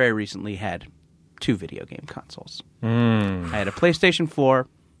until very recently had 2 video game consoles. I had a PlayStation 4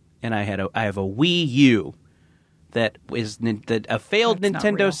 and I have a Wii U that is a failed That's not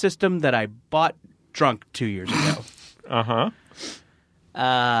Nintendo real. system that I bought drunk 2 years ago.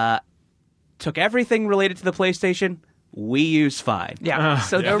 Took everything related to the PlayStation. Wii U's fine. Yeah.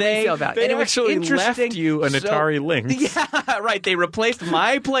 So No big deal about it. They and it was actually left interesting. you an Atari Lynx. Yeah, right. They replaced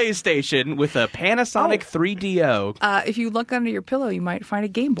my PlayStation with a Panasonic 3DO. If you look under your pillow, you might find a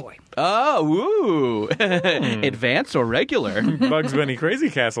Game Boy. Oh, ooh. Advanced or regular? Bugs Bunny Crazy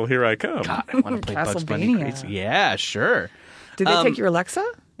Castle, here I come. God, I want to play Bugs Bunny Castlevania. Crazy. Yeah, sure. Did they take your Alexa?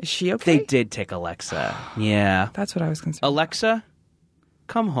 Is she okay? They did take Alexa. Yeah. That's what I was concerned. Alexa,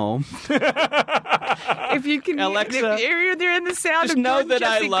 come home. If you can, Alexa, if you're there in the sound Just of know Jordan that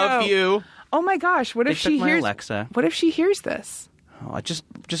I Jesse love Go. you. Oh my gosh! What if took she my hears? Alexa. What if she hears this? Oh, just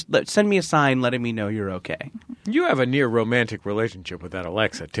send me a sign letting me know you're okay. You have a near romantic relationship with that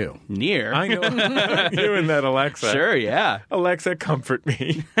Alexa, too. Near. I know. You and that Alexa. Sure, yeah. Alexa, comfort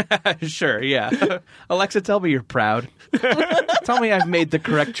me. Sure, yeah. Alexa, tell me you're proud. Tell me I've made the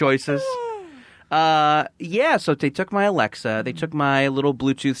correct choices. So they took my Alexa. They took my little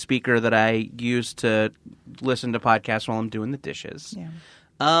Bluetooth speaker that I use to listen to podcasts while I'm doing the dishes. Yeah.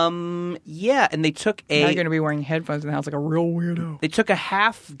 And they took Now you're going to be wearing headphones in the house like a real weirdo. They took a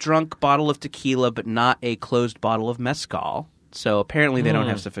half-drunk bottle of tequila, but not a closed bottle of mezcal. So apparently they don't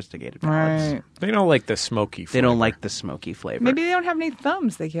have sophisticated palates. Right. They don't like the smoky flavor. They don't like the smoky flavor. Maybe they don't have any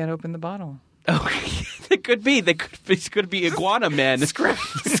thumbs. They can't open the bottle. Oh, it could be. It could be iguana men.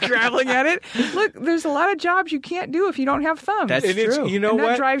 Scrabbling at it. Look, there's a lot of jobs you can't do if you don't have thumbs. That's And it's- true. You know and that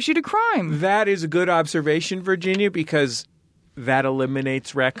what? drives you to crime. That is a good observation, Virginia, because that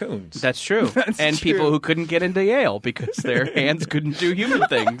eliminates raccoons. That's true. And true. people who couldn't get into Yale because their hands couldn't do human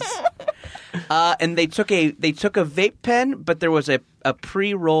things. And they took a vape pen, but there was a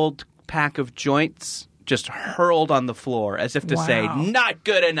pre-rolled pack of joints just hurled on the floor as if to say, Wow. not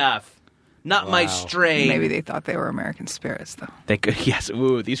good enough. Not my Wow. strain. Maybe they thought they were American spirits, though. They could, yes.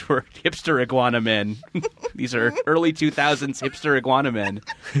 Ooh, these were hipster iguana men. These are early 2000s hipster iguana men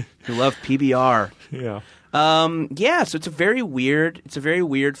who love PBR. Yeah. So it's a very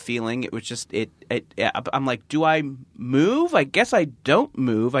weird feeling. It was just I'm like, do I move? I guess I don't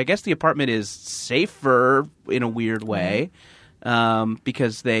move. I guess the apartment is safer in a weird way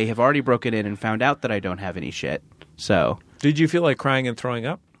because they have already broken in and found out that I don't have any shit. So Did you feel like crying and throwing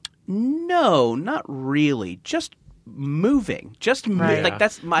up? no, not really. Just moving. Just Right. like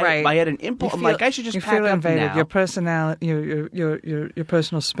that's my. Right. I had an impulse. I'm like, I should just you pack feel up invaded. now. Your personality, your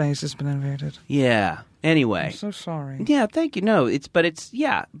personal space has been invaded. Yeah. Anyway. I'm so sorry. Yeah, thank you. No,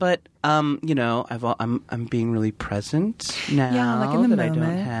 I'm being really present now Yeah, like in the that I don't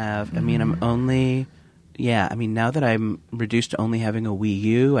moment. have. I mean, I'm only. Yeah, I mean, now that I'm reduced to only having a Wii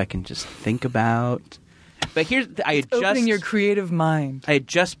U, I can just think about. But Opening your creative mind. I had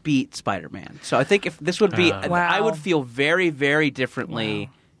just beat Spider-Man, so I think if this would be, Wow. I would feel very, very differently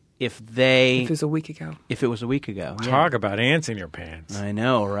if they If it was a week ago. if it was a week ago. Yeah. Talk about ants in your pants. I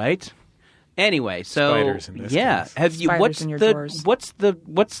know, right? Anyway, so Spiders in this case. have you? Spiders What's in your the drawers. what's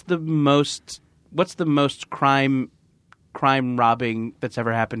the most crime robbing that's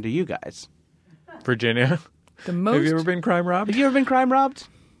ever happened to you guys? Virginia, The most. have you ever been crime robbed? Have you ever been crime robbed?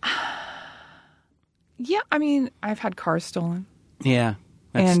 Yeah, I mean, I've had cars stolen. Yeah,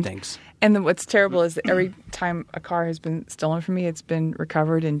 that And- stinks. And then what's terrible is that every time a car has been stolen from me, it's been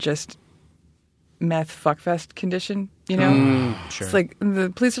recovered in just meth fuckfest condition. You know, Sure. it's like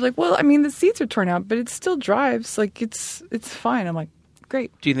the police are like, "Well, I mean, the seats are torn out, but it still drives. Like it's fine." I'm like,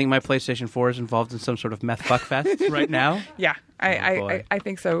 "Great, Do you think my PlayStation 4 is involved in some sort of meth fuckfest right now? yeah, boy. I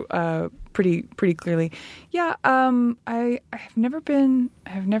think so. Pretty clearly, yeah. I've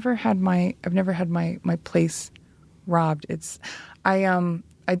never had my place robbed.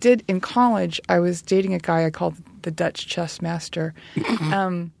 I did in college. I was dating a guy I called the Dutch chess master.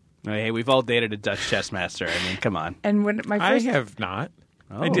 Hey, we've all dated a Dutch chess master. I mean, come on. And when my I first, have not.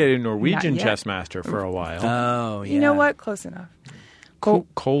 I Oh. did a Norwegian Not yet. chess master for a while. Oh, yeah. you know what? Close enough.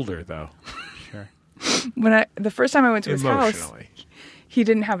 Colder though, Sure. When the first time I went to his house, emotionally. he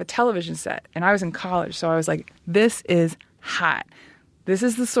didn't have a television set, and I was in college, so I was like, "This is hot. This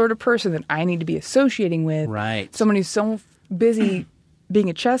is the sort of person that I need to be associating with." Right. Someone who's so busy being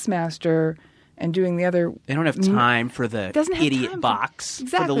a chess master and doing the other. They don't have time for the Doesn't have idiot time for- box, for the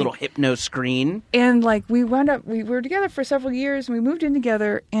Exactly. little hypno screen. And like we were together for several years, and we moved in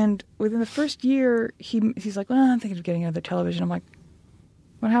together. And within the first year, he's like, "Well, I'm thinking of getting another television." I'm like,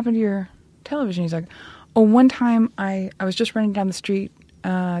 "What happened to your television?" He's like, "Oh, one time I was just running down the street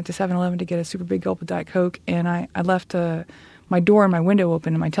to 7-Eleven to get a super big gulp of Diet Coke, and I left my door and my window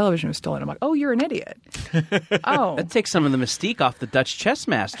open, and my television was stolen." I'm like, "Oh, you're an idiot." Oh, That takes some of the mystique off the Dutch chess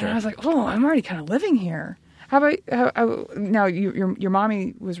master. and I was like, "Oh, I'm already kind of living here." How about now? Your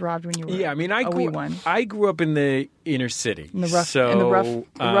mommy was robbed when you were Yeah, I mean, a wee one. I grew up in the inner city, In the rough, so in the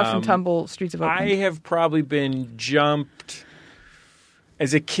rough and tumble streets of Oakland. I have probably been jumped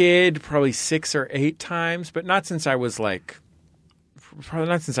as a kid, probably 6 or 8 times, but not since I was probably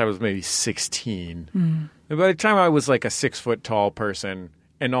not since I was maybe 16. And by the time I was like a 6-foot tall person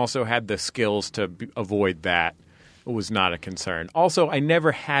and also had the skills to avoid that, it was not a concern. Also, I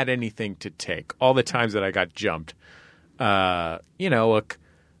never had anything to take. All the times that I got jumped, a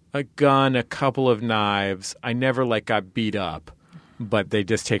gun, a couple of knives. I never got beat up, but they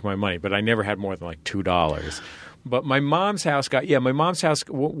just take my money. But I never had more than $2. But my mom's house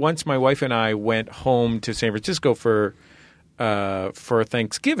once my wife and I went home to San Francisco for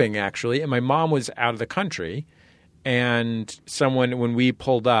Thanksgiving, actually, and my mom was out of the country. And when we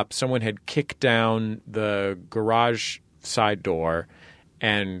pulled up, someone had kicked down the garage side door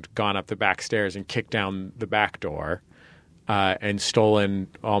and gone up the back stairs and kicked down the back door and stolen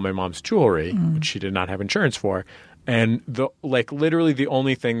all my mom's jewelry, which she did not have insurance for. And literally the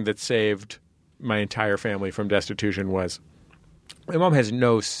only thing that saved my entire family from destitution was my mom has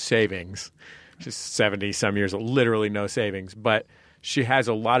no savings. She's 70-some years old, literally no savings. But she has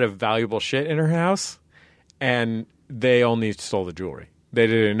a lot of valuable shit in her house. And they only stole the jewelry. They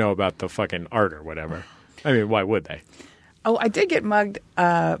didn't know about the fucking art or whatever. I mean, why would they? Oh, I did get mugged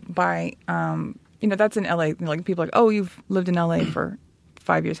by, that's in L.A. People are like, "Oh, you've lived in L.A. for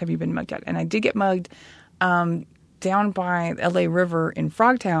 5 years. Have you been mugged yet?" And I did get mugged down by the L.A. River in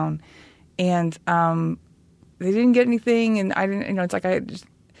Frogtown. And they didn't get anything. And I didn't,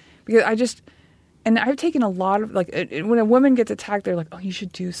 and I've taken a lot of, when a woman gets attacked, they're like, "Oh, you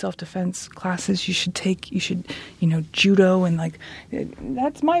should do self-defense classes. You should judo." And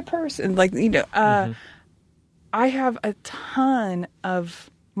that's my purse. And I have a ton of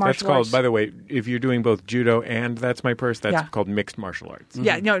martial arts. That's called, by the way, if you're doing both judo and that's my purse, that's Yeah. called mixed martial arts.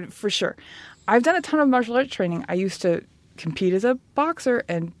 Yeah, no, for sure. I've done a ton of martial arts training. I used to compete as a boxer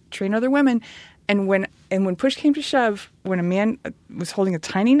and train other women. And when push came to shove, when a man was holding a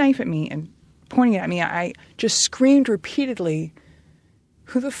tiny knife at me and pointing it at me, I just screamed repeatedly,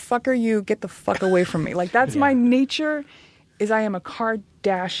 "Who the fuck are you? Get the fuck away from me." That's my nature, is I am a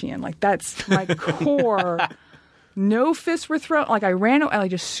Kardashian. That's my core. No fists were thrown. I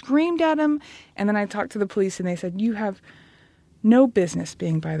just screamed at him. And then I talked to the police and they said, "You have no business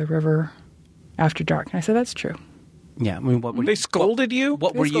being by the river after dark." And I said, "That's true." Yeah, I mean, what They scolded you?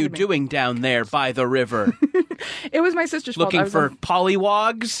 What They were you scolded me. doing down there by the river? It was my sister's fault. I Looking was for on-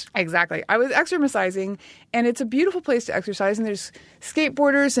 pollywogs? Exactly. I was exercising, and it's a beautiful place to exercise, and there's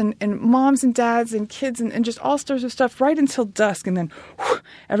skateboarders and moms and dads and kids and just all sorts of stuff right until dusk, and then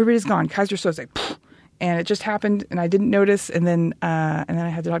everybody's gone. Kaiser Soze, and it just happened, and I didn't notice, and then I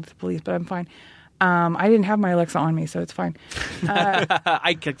had to talk to the police, but I'm fine. I didn't have my Alexa on me, so it's fine.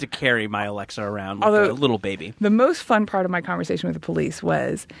 I get to carry my Alexa around like Although- a little baby. The most fun part of my conversation with the police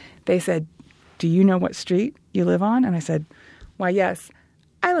was they said, "Do you know what street you live on?" And I said, "Why, yes.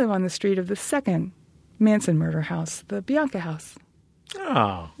 I live on the street of the second Manson murder house, the Bianca house."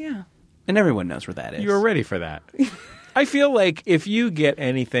 Oh, Yeah. And everyone knows where that is. you were ready for that. I feel like if you get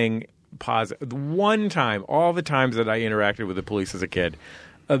anything positive, one time, all the times that I interacted with the police as a kid,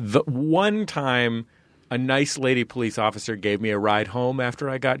 the one time a nice lady police officer gave me a ride home after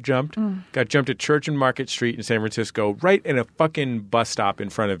I got jumped. Got jumped at Church and Market Street in San Francisco, right in a fucking bus stop in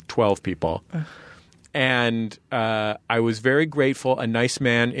front of 12 people. And I was very grateful. A nice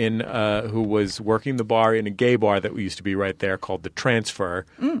man who was working the bar in a gay bar that used to be right there called The Transfer,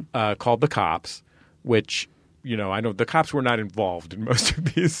 called the cops, which, you know, I know the cops were not involved in most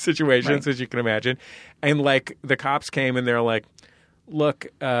of these situations, as you can imagine. And, like, the cops came and they're like, look,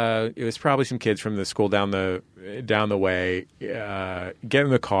 it was probably some kids from the school down the way. Get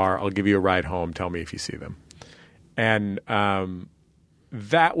in the car. I'll give you a ride home. Tell me if you see them. And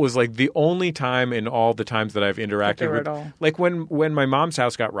that was like the only time in all the times that I've interacted were with. at all. Like when my mom's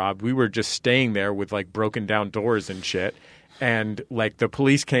house got robbed, we were just staying there with like broken down doors and shit. And like the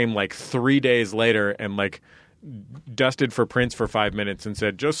police came like 3 days later and like dusted for prints for 5 minutes and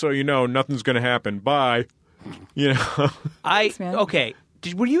said, "Just so you know, nothing's going to happen. Bye." You know. man. Okay.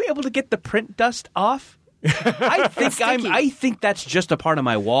 Were you able to get the print dust off? I think that's just a part of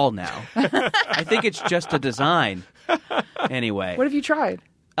my wall now. I think it's just a design. Anyway, What have you tried?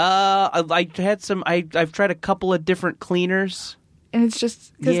 I had some. I've tried a couple of different cleaners. And it's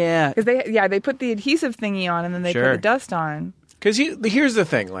just Yeah. because they put the adhesive thingy on and then they put Sure. the dust on. Because here's the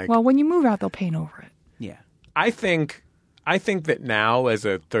thing. Like, Well, when you move out, they'll paint over it. Yeah. I think that now as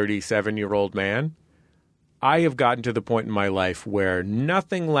a 37-year-old man, I have gotten to the point in my life where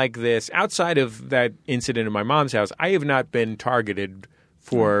nothing like this, outside of that incident in my mom's house, I have not been targeted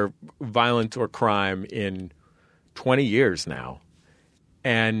for violence or crime in 20 years now.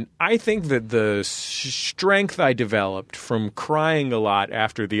 And I think that the strength I developed from crying a lot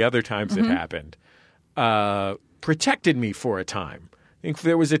after the other times it happened protected me for a time. I think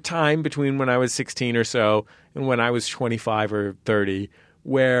there was a time between when I was 16 or so and when I was 25 or 30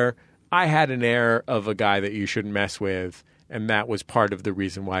 where I had an air of a guy that you shouldn't mess with, and that was part of the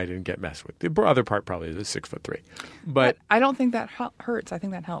reason why I didn't get messed with. The other part probably is 6'3", but I don't think that hurts. I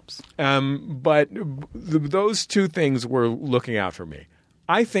think that helps. those two things were looking out for me.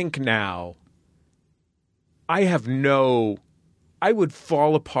 I think now I would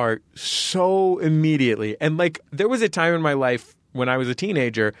fall apart so immediately. And like there was a time in my life when I was a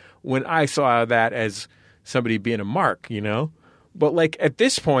teenager when I saw that as somebody being a mark, you know? But like at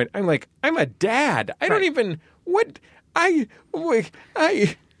this point, I'm like, I'm a dad. I don't even I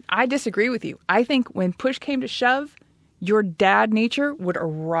disagree with you. I think when push came to shove, your dad nature would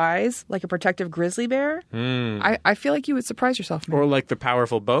arise like a protective grizzly bear. I feel like you would surprise yourself, man. or like the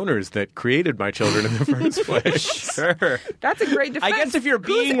powerful boners that created my children in the first place. Sure. That's a great defense. I guess if you're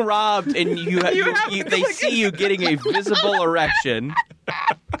being robbed and they see you getting a visible erection,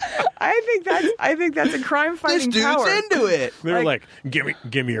 I think that's a crime-fighting power. into it. They're like, give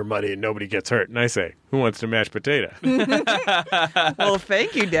me your money and nobody gets hurt. And I say, who wants to mash potato? Well,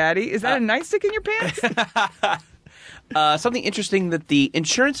 thank you, Daddy. Is that a nightstick in your pants? Something interesting that the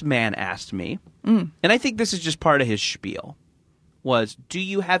insurance man asked me, and I think this is just part of his spiel, was, do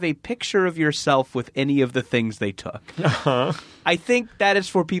you have a picture of yourself with any of the things they took? Uh-huh. I think that is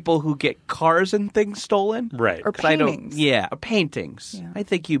for people who get cars and things stolen. Right. Or 'Cause I don't- paintings. Yeah, or paintings. Yeah. I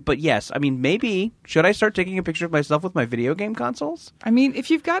think but yes, I mean, maybe, should I start taking a picture of myself with my video game consoles? I mean, if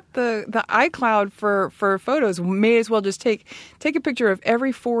you've got the iCloud for photos, may as well just take a picture of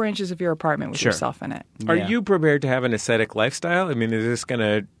every 4 inches of your apartment with Sure. yourself in it. Are Yeah. you prepared to have an ascetic lifestyle? I mean, is this going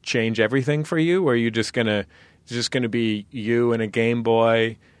to change everything for you? Or are you just going to be you and a Game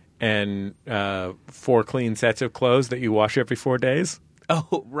Boy and 4 clean sets of clothes that you wash every 4 days?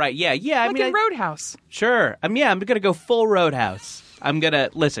 Oh, right. Yeah. I Like mean, in Roadhouse. sure. I'm going to go full Roadhouse. I'm going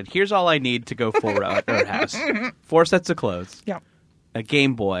to, listen, here's all I need to go full Roadhouse. 4 sets of clothes, Yeah. a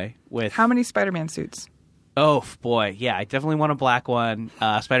Game Boy with... How many Spider-Man suits? Oh, boy. Yeah, I definitely want a black one.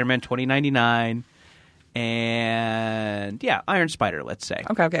 Spider-Man 2099. And, yeah, Iron Spider, let's say.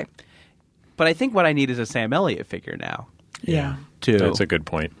 Okay. But I think what I need is a Sam Elliott figure now. Yeah. Too. That's a good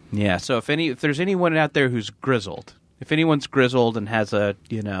point. Yeah, so if there's anyone out there who's grizzled, if anyone's grizzled and has a,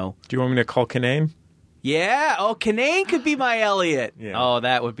 Do you want me to call Kinane? Yeah, Kinane could be my Elliot. Yeah. Oh,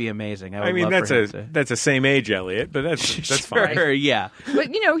 that would be amazing. I would love that's for him that's a same age Elliot, but that's fine. Sure, yeah. But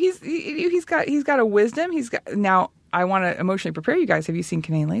he's got a wisdom. He's got. Now I want to emotionally prepare you guys. Have you seen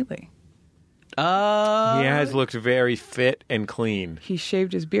Kinane lately? He has looked very fit and clean. He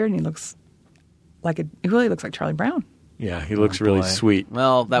shaved his beard and he really looks like Charlie Brown. Yeah, he looks really sweet.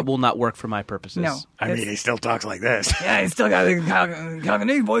 Well, that will not work for my purposes. No. I mean, he still talks like this. Yeah, he's still got the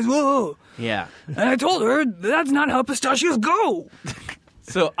Cockney voice. Whoa. Yeah. And I told her that's not how pistachios go.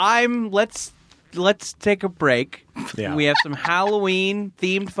 So let's take a break. Yeah. We have some Halloween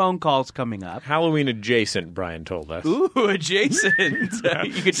themed phone calls coming up. Halloween adjacent, Brian told us. Ooh, adjacent.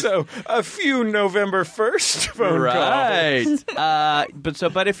 You could So, a few November 1st phone calls. Right.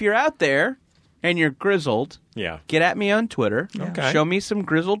 But if you're out there and you're grizzled, get at me on Twitter. Okay. Show me some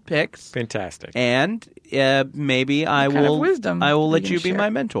grizzled pics. Fantastic. And maybe I kind will of wisdom I will are let you you gonna be share? my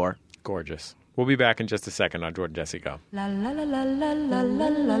mentor. Gorgeous. We'll be back in just a second on Jordan Jesse Go. La la la la la la la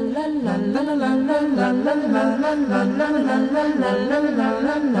la la la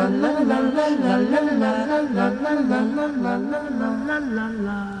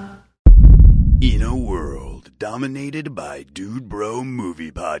In a world dominated by Dude Bro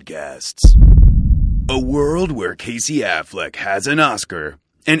movie podcasts. A world where Casey Affleck has an Oscar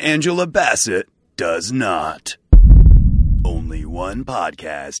and Angela Bassett does not. Only one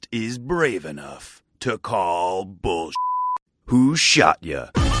podcast is brave enough to call bullshit. Who Shot Ya?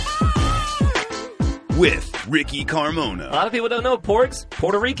 With Ricky A Carmona, lot of people don't know Porg's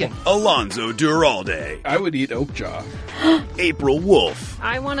Puerto Rican. Alonzo Duralde, I would eat Oakjaw. April Wolf,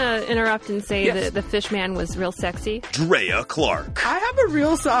 I want to interrupt and say that the fish man was real sexy. Drea Clark, I have a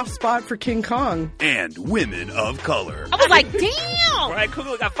real soft spot for King Kong. and Women of Color. I was like, damn! Ryan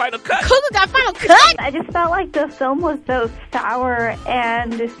Coogler got final cut. Cougar got final cut! I just felt like the film was so sour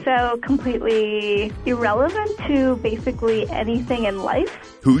and so completely irrelevant to basically anything in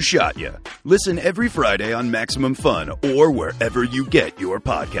life. Who Shot Ya? Listen every Friday on Maximum Fun or wherever you get your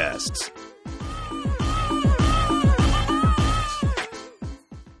podcasts.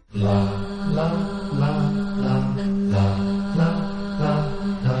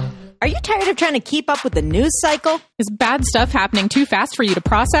 Are you tired of trying to keep up with the news cycle? Is bad stuff happening too fast for you to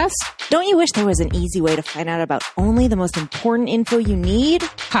process? Don't you wish there was an easy way to find out about only the most important info you need?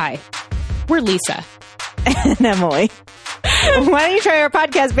 Hi, we're Lisa. And Emily. Why don't you try our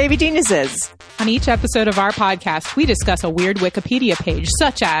podcast, Baby Geniuses? On each episode of our podcast, we discuss a weird Wikipedia page,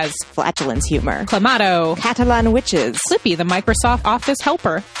 such as Flatulence humor, Clamato, Catalan witches, Slippy, the Microsoft Office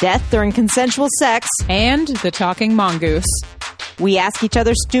helper, death during consensual sex, and the talking mongoose. We ask each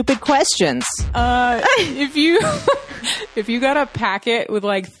other stupid questions. If you got a packet with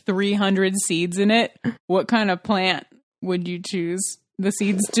like 300 seeds in it, what kind of plant would you choose the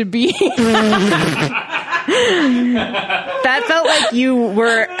seeds to be? That felt like you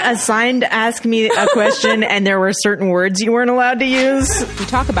were assigned to ask me a question and there were certain words you weren't allowed to use. We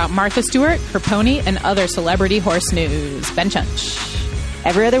talk about Martha Stewart, her pony, and other celebrity horse news. Ben Chunch.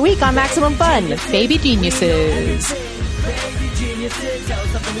 Every other week on Maximum Fun. Baby Geniuses.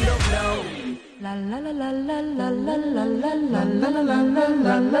 La la la la la la la la la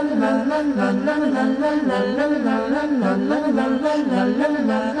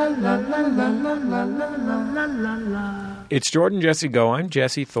la. It's Jordan Jesse Go. I'm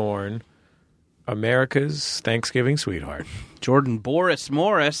Jesse Thorne, America's Thanksgiving sweetheart. Jordan Boris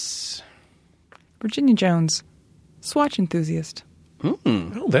Morris. Virginia Jones, Swatch enthusiast.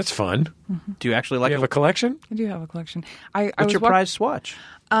 Oh, that's fun. Do you actually like Do you have a collection? I do have a collection. What's your prize swatch?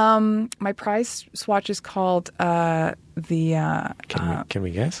 My prize swatch is called Can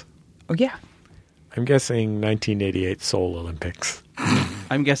we guess? Oh yeah. I'm guessing 1988 Seoul Olympics.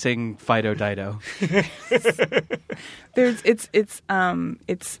 I'm guessing Fido Dido.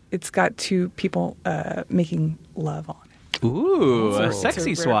 It's got two people making love on it. Ooh, a It's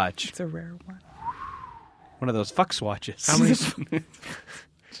sexy rare- swatch. It's a rare one. One of those fuck swatches.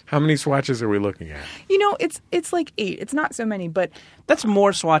 How many swatches are we looking at? You know, it's like 8. It's not so many, but That's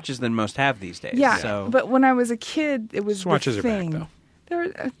more swatches than most have these days. yeah. So. But when I was a kid, it was Swatches the are back, thing. though.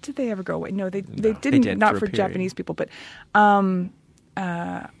 Did they ever go away? No, they didn't. did Not for for a period. Japanese people, but I'm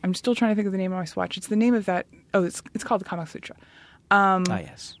still trying to think of the name of my swatch. It's the name of that. Oh, it's called the Kama Sutra.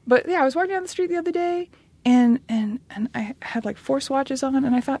 yes. But yeah, I was walking down the street the other day, and I had like 4 swatches on,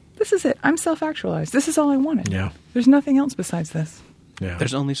 and I thought, this is it. I'm self-actualized. This is all I wanted. Yeah. There's nothing else besides this. Yeah.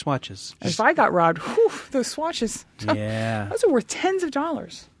 There's only swatches. If I got robbed, whew, those swatches, Yeah. those are worth tens of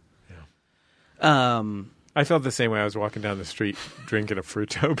dollars. I felt the same way. I was walking down the street drinking a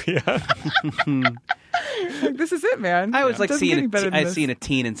Fruitopia. Like, this is it, man. I was like Doesn't get any better than I'd this. seen a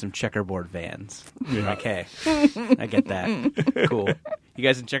teen in some checkerboard vans. Yeah. Like, hey, I get that. Cool. You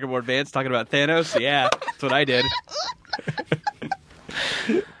guys in checkerboard vans talking about Thanos? Yeah, that's what I did.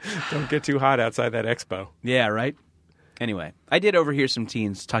 Don't get too hot outside that expo. Yeah, right? Anyway, I did overhear some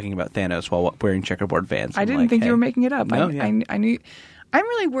teens talking about Thanos while wearing checkerboard Vans. I didn't think you were making it up. No, I knew. I'm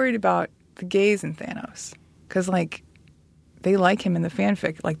really worried about the gays in Thanos because, like, they like him in the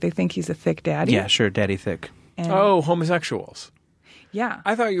fanfic. Like, they think he's a thick daddy. Yeah, sure, daddy thick. And, homosexuals. Yeah.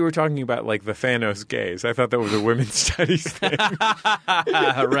 I thought you were talking about, like, the Thanos gays. I thought that was a women's studies thing. Right,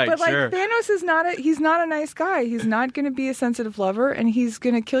 but, like, sure. Thanos is he's not a nice guy. He's not going to be a sensitive lover, and he's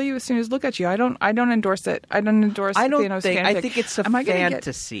going to kill you as soon as look at you. I don't endorse it. I don't endorse Thanos fanfic. I think it's a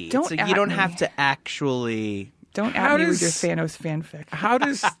fantasy. You don't have to actually... Don't at me with your Thanos fanfic. How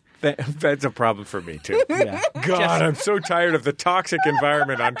does... That's a problem for me, too. Yeah. God, I'm so tired of the toxic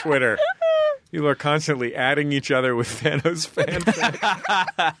environment on Twitter. People are constantly adding each other with Thanos fanfic.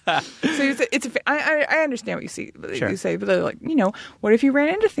 So I understand what you see. Sure. You say, but they're like, what if you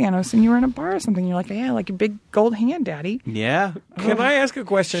ran into Thanos and you were in a bar or something? You're like, yeah, like a big gold hand, daddy. Yeah. Can I ask a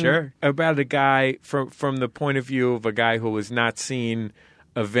question Sure. about a guy from the point of view of a guy who has not seen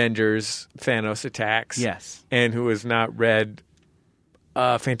Avengers Thanos attacks? Yes. And who has not read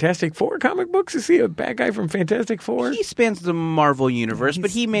Fantastic Four comic books? Is he a bad guy from Fantastic Four? He spans the Marvel universe,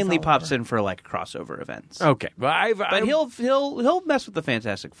 but he mainly pops in for like crossover events. Okay, but he'll mess with the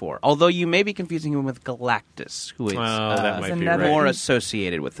Fantastic Four. Although you may be confusing him with Galactus, who is that might be right. more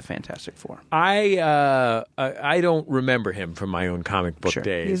associated with the Fantastic Four. I don't remember him from my own comic book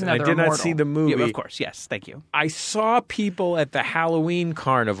days. He's I did not see the movie. Yeah, of course, yes, thank you. I saw people at the Halloween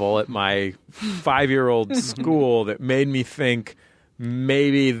carnival at my 5-year-old school that made me think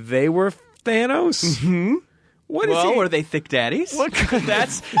maybe they were Thanos. Mm-hmm. Were they thick daddies?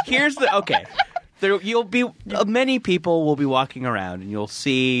 Okay. Many people will be walking around and you'll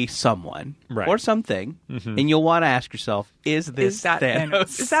see someone or something, and you'll want to ask yourself, is that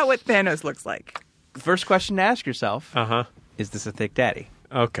Thanos? Is that what Thanos looks like? First question to ask yourself, is this a thick daddy?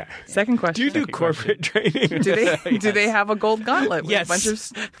 Okay. Second question. Do you do corporate training? Do they have a gold gauntlet with Yes. a bunch of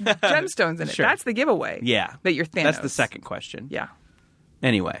gemstones in it? Sure. That's the giveaway. Yeah. That you're Thanos. That's the second question. Yeah.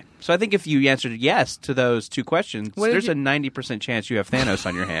 Anyway, so I think if you answered yes to those two questions, What did there's you- a 90% chance you have Thanos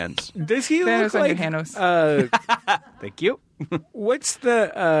on your hands. Does he Thanos look on like your Thanos. Thank you. What's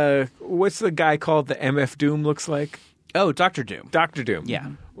the guy called the MF Doom looks like? Oh, Dr. Doom. Dr. Doom. Yeah.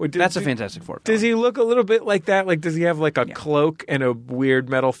 Well, That's a Fantastic Four. Does he look a little bit like that? Like, does he have like a cloak and a weird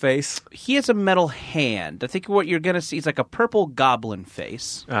metal face? He has a metal hand. I think what you're going to see is like a purple goblin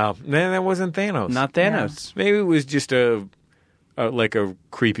face. Oh, man, that wasn't Thanos. Not Thanos. Maybe it was just a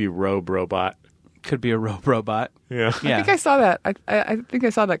creepy robe robot. Could be a robe robot. Yeah. I think I saw that. I think I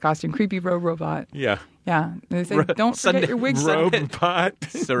saw that costume. Creepy robe robot. Yeah. Yeah. And they say, don't forget your wig. Robot.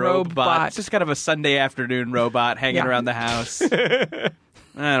 It's a robot. It's just kind of a Sunday afternoon robot hanging around the house. I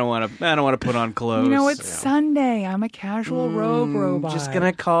don't want to put on clothes. It's Sunday. I'm a casual robe robot. Just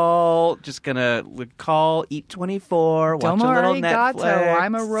gonna call. Eat 24. Watch Domo a little arigato. Netflix.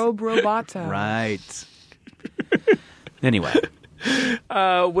 I'm a robe roboto. Right. Anyway.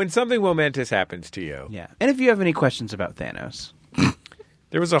 When something momentous happens to you. Yeah. And if you have any questions about Thanos.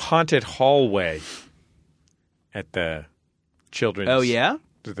 There was a haunted hallway at the children's... Oh, yeah?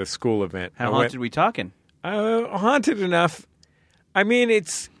 The school event. How haunted are we talking? Haunted enough. I mean,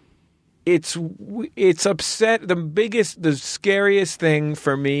 it's upset. The scariest thing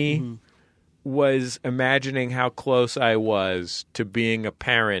for me was imagining how close I was to being a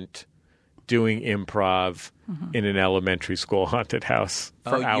parent doing improv in an elementary school haunted house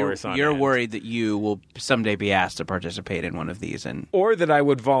for hours on You're end. worried that you will someday be asked to participate in one of these, Or that I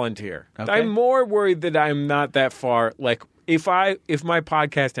would volunteer. Okay. I'm more worried that I'm not that far. Like, if my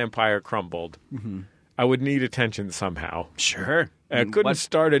podcast empire crumbled, I would need attention somehow. Sure. I couldn't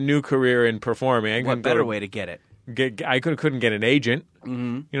start a new career in performing. What better way to get it? I couldn't get an agent.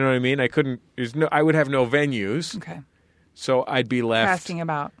 You know what I mean? I couldn't. I would have no venues. Okay. So I'd be left Casting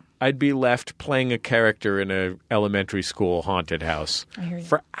about. I'd be left playing a character in an elementary school haunted house I hear you.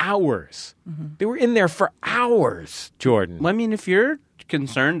 for hours. They were in there for hours, Jordan. Well, I mean, if you're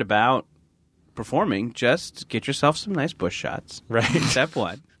concerned about performing, just get yourself some nice bush shots. Right. Step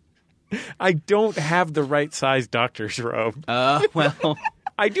one. I don't have the right size doctor's robe. Well,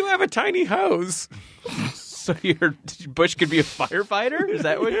 I do have a tiny hose. So your bush could be a firefighter? Is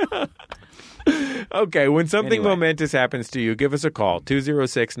that what? Okay, when something Anyway. momentous happens to you, give us a call,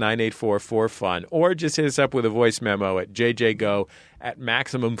 206-984-4FUN, or just hit us up with a voice memo at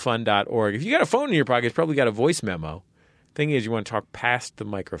jjgo@maximumfun.org. If you got a phone in your pocket, it's probably got a voice memo. Thing is, you want to talk past the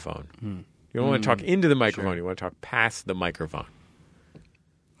microphone. You don't want to talk into the microphone. You want to talk past the microphone.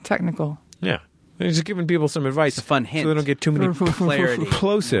 Technical. Yeah. They're just giving people some advice. It's a fun hint. So they don't get too many Clarity.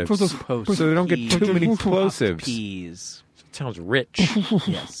 plosives. So they don't get too many plosives. Peas. It sounds rich.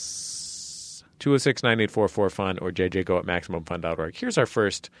 Yes. 206-9844-FUN or jjgo at MaximumFun.org. Here's our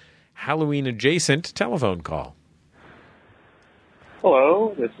first Halloween-adjacent telephone call.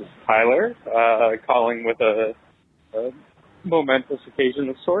 Hello, this is Tyler, calling with a momentous occasion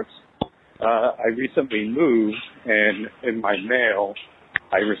of sorts. I recently moved, and in my mail,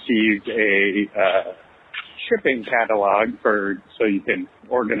 I received a shipping catalog so you can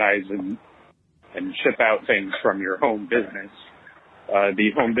organize and ship out things from your home business.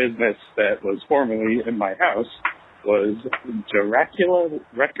 The home business that was formerly in my house was Dracula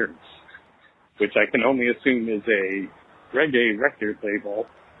Records, which I can only assume is a reggae record label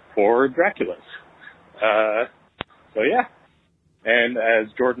for Draculas. So yeah. And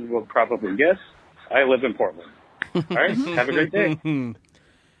as Jordan will probably guess, I live in Portland. All right, have a great day.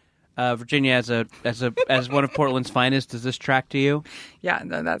 Virginia, as one of Portland's finest, does this track to you? Yeah,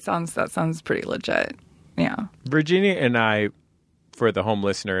 that sounds pretty legit. Yeah. Virginia and I, for the home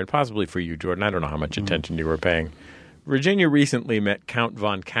listener, and possibly for you, Jordan, I don't know how much attention you were paying. Virginia recently met Count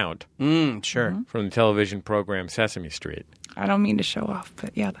Von Count. Sure. From the television program Sesame Street. I don't mean to show off,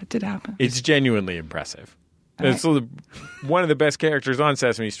 but yeah, that did happen. It's genuinely impressive. It's one of the best characters on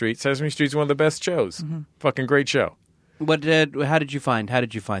Sesame Street. Sesame Street's one of the best shows. Mm-hmm. Fucking great show. How did you find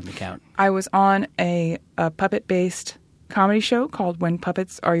the Count? I was on a puppet-based comedy show called When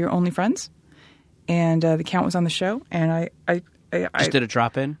Puppets Are Your Only Friends, and the Count was on the show, and I just did a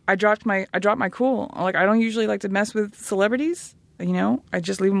drop in. I dropped my cool. Like, I don't usually like to mess with celebrities, you know. I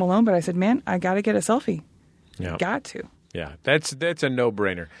just leave them alone. But I said, man, I got to get a selfie. Yeah, got to. Yeah, that's a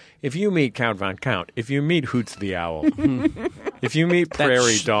no-brainer. If you meet Count Von Count, if you meet Hoots the Owl, if you meet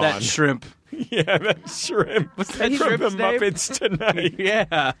Prairie Dawn, that shrimp, yeah, that shrimp. What's that from the Muppets Tonight?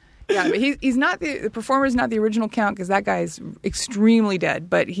 Yeah. Yeah, but he's not the performer is not the original Count because that guy is extremely dead.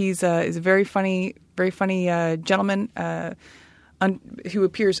 But he's a very funny gentleman. Who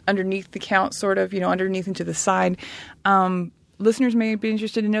appears underneath the Count, sort of, underneath and to the side. Listeners may be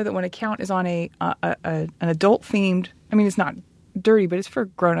interested to know that when a Count is on an adult-themed, I mean, it's not dirty, but it's for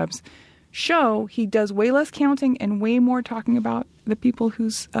grown-ups, show, he does way less counting and way more talking about the people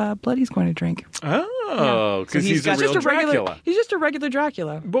whose blood he's going to drink. Oh, because he's a real Dracula. He's just a regular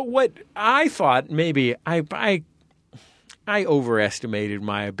Dracula. But what I thought, maybe, I overestimated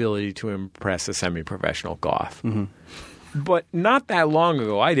my ability to impress a semi-professional goth. Mm-hmm. But not that long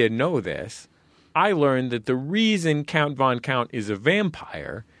ago, I didn't know this. I learned that the reason Count Von Count is a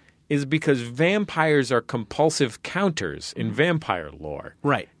vampire is because vampires are compulsive counters in vampire lore.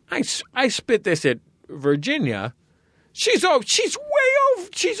 Right. I spit this at Virginia. She learned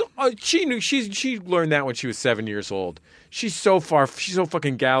that when she was 7 years old. She's so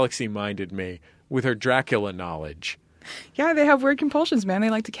fucking galaxy-minded me with her Dracula knowledge. Yeah, they have weird compulsions, man. They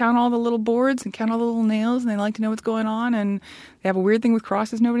like to count all the little boards and count all the little nails, and they like to know what's going on, and they have a weird thing with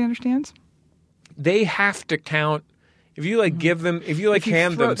crosses nobody understands. They have to count. If you give them,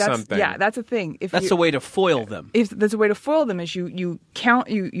 hand them something. Yeah, that's the thing. That's a way to foil them. There's a way to foil them is you count,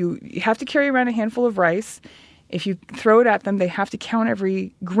 you have to carry around a handful of rice. If you throw it at them, they have to count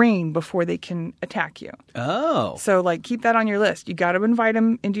every grain before they can attack you. Oh. So, keep that on your list. You got to invite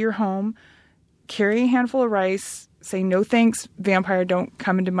them into your home, carry a handful of rice, say, no thanks, vampire, don't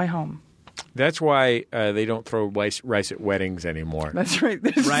come into my home. That's why they don't throw rice at weddings anymore. That's right.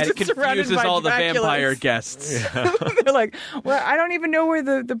 Right, it confuses all the vampire guests. Yeah. They're like, well, I don't even know where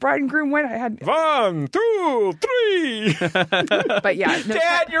the bride and groom went. I had 1, 2, 3. But yeah.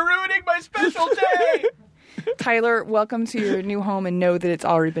 Dad, you're ruining my special day. Tyler, welcome to your new home and know that it's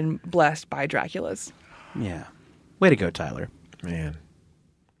already been blessed by Draculas. Yeah. Way to go, Tyler. Man.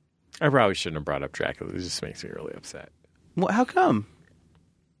 I probably shouldn't have brought up Dracula. It just makes me really upset. Well, how come?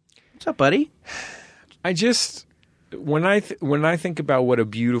 What's up, buddy? I just when I think about what a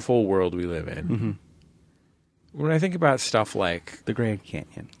beautiful world we live in, mm-hmm. when I think about stuff like the Grand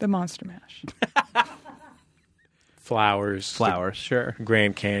Canyon, the Monster Mash, flowers, sure,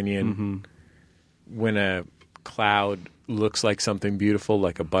 Grand Canyon, mm-hmm. when a cloud looks like something beautiful,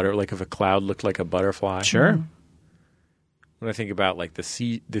 like if a cloud looked like a butterfly, sure. Mm-hmm. When I think about the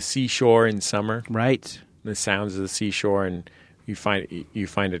seashore in summer, right, the sounds of the seashore, and you find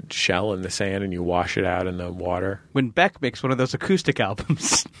a shell in the sand and you wash it out in the water. When Beck makes one of those acoustic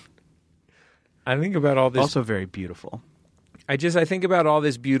albums, I think about all this. Also very beautiful. I think about all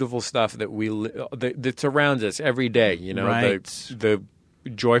this beautiful stuff that surrounds us every day. Right. The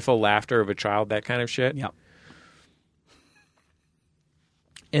joyful laughter of a child, that kind of shit. Yeah.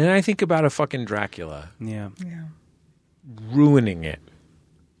 And then I think about a fucking Dracula. Yeah. Yeah. Ruining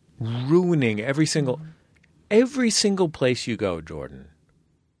every single place you go, Jordan.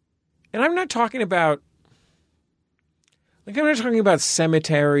 And I'm not talking about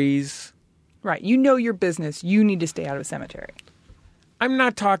cemeteries Right. You know your business. You need to stay out of a cemetery. I'm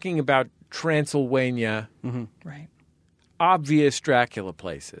not talking about Transylvania, Right. obvious Dracula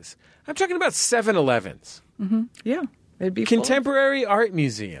places. I'm talking about 7-Elevens. Yeah. It'd be full of- Contemporary art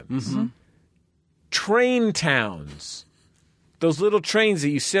museums. Train towns. Those little trains that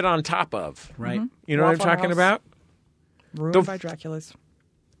you sit on top of. Right. You know what I'm Waffle talking House. about? ruined by Draculas.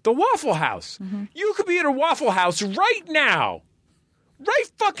 The Waffle House. You could be at a Waffle House right now.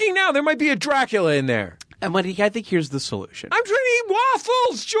 Right fucking now. There might be a Dracula in there. And I think here's the solution. I'm trying to eat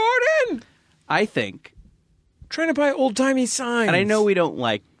waffles, Jordan. I think. Trying to buy old-timey signs. And I know we don't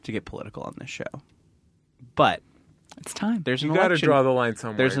like to get political on this show, but it's time. There's an You got to election. draw the line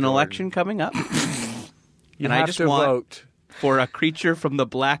somewhere. There's an Jordan. election coming up. You and have I just to want vote for a creature from the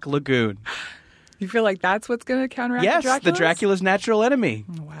Black Lagoon. You feel like that's what's going to counteract Yes, the Draculas? the Dracula's natural enemy.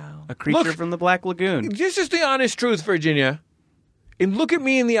 Wow. A creature Look, from the Black Lagoon. This is the honest truth, Virginia. And look at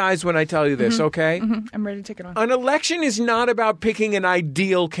me in the eyes when I tell you this, okay? I'm ready to take it on. An election is not about picking an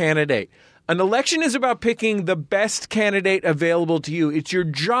ideal candidate. An election is about picking the best candidate available to you. It's your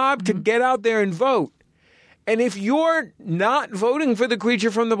job to get out there and vote. And if you're not voting for the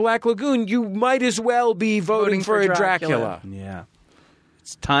creature from the Black Lagoon, you might as well be voting for a Dracula. Yeah.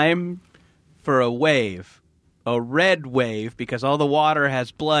 It's time for a wave. A red wave, because all the water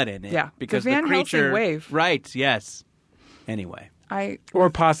has blood in it. Yeah, the Because Van the creature Helsing wave. Right, yes. Anyway. Or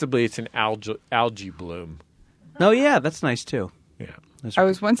possibly it's an algae bloom. Oh yeah, that's nice too. Yeah. I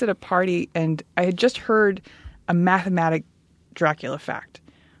was once at a party and I had just heard a mathematic Dracula fact,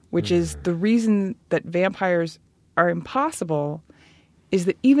 which is the reason that vampires are impossible is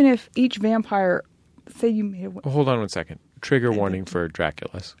that even if each vampire, say you made a... Hold on one second. Trigger warning for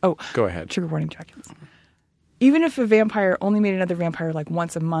Draculas. Oh, go ahead. Trigger warning, Draculas. Even if a vampire only made another vampire like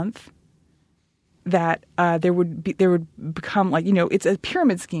once a month, that there would become like, it's a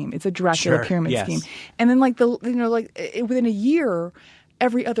pyramid scheme. It's a Dracula pyramid scheme. And then within a year,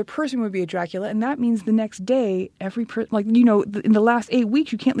 every other person would be a Dracula, and that means the next day, every person, in the last 8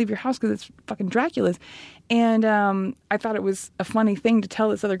 weeks, you can't leave your house because it's fucking Draculas. And I thought it was a funny thing to tell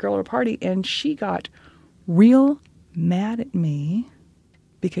this other girl at a party, and she got real mad at me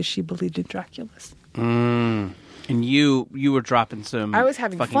because she believed in Draculas. And you were dropping some I was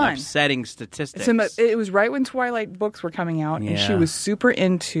having fucking fun. upsetting statistics. It was right when Twilight books were coming out, and she Yeah. was super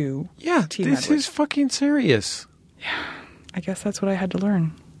into Teen This Edward. is fucking serious. I guess that's what I had to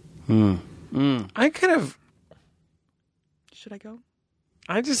learn. I kind of... Should I go?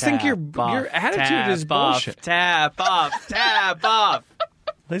 I just think your attitude is bullshit. Tap off.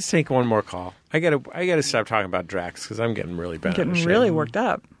 Let's take one more call. I gotta stop talking about Drax because I'm getting really bad. Getting really worked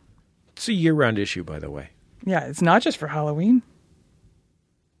up. It's a year-round issue, by the way. Yeah, it's not just for Halloween.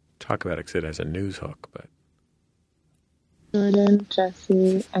 Talk about it as a news hook, but Jordan,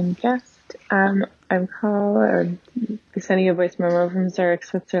 Jesse, and guest. I'm sending a voice memo from Zurich,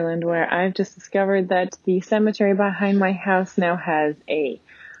 Switzerland, where I've just discovered that the cemetery behind my house now has a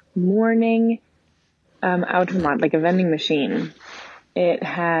morning automat, like a vending machine. It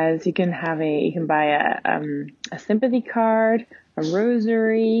has, you can buy a sympathy card, a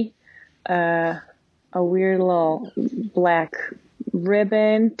rosary, a weird little black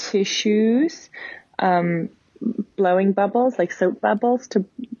ribbon, tissues, blowing bubbles, like soap bubbles to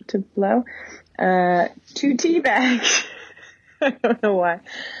blow, 2 tea bags. I don't know why.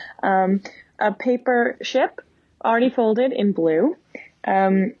 A paper ship already folded in blue,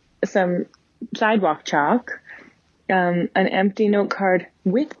 some sidewalk chalk, an empty note card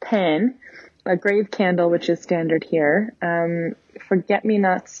with pen, a grave candle, which is standard here,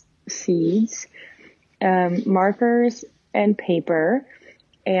 forget-me-nots seeds, markers and paper,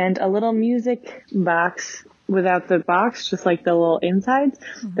 and a little music box without the box, just like the little insides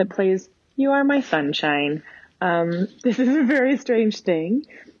that plays "You Are My Sunshine." This is a very strange thing.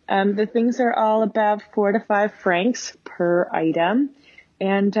 The things are all about 4 to 5 francs per item.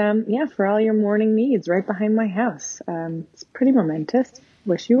 And, for all your morning needs, right behind my house. It's pretty momentous.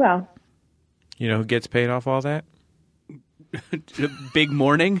 Wish you well. you know who gets paid off all that? Big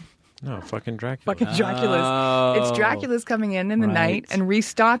morning? No, fucking Dracula. Fucking Draculas. It's Draculas coming in the night and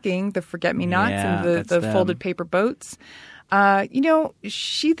restocking the forget-me-nots and the folded paper boats.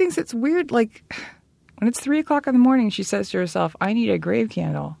 She thinks it's weird. Like, when it's 3 o'clock in the morning, she says to herself, I need a grave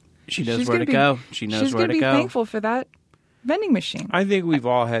candle. She knows where to go. She knows where to go. She's going to be thankful for that vending machine. I think we've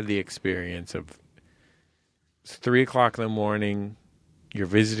all had the experience of it's 3 o'clock in the morning, you're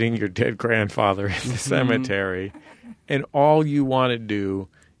visiting your dead grandfather in the cemetery, and all you want to do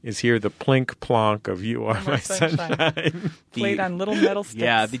is hear the plink plonk of "You Are My Sunshine." Played on little metal sticks.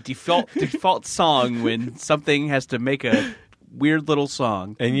 Yeah, the default song when something has to make a weird little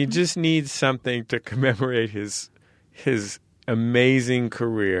song. And you just need something to commemorate his amazing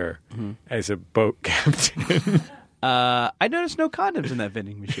career as a boat captain. I noticed no condoms in that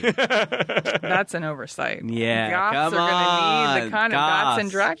vending machine. That's an oversight. Yeah, Goths come are going on. to need the kind of Goths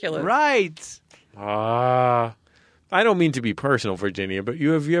and Draculas. Right. I don't mean to be personal, Virginia, but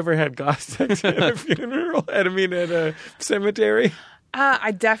have you ever had goth sex at a funeral? At a cemetery?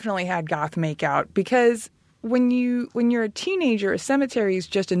 I definitely had goth makeout because when you're a teenager, a cemetery is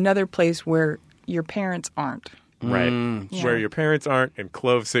just another place where your parents aren't. Right. Yeah. Where your parents aren't and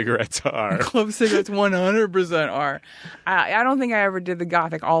clove cigarettes are. Clove cigarettes 100% are. I don't think I ever did the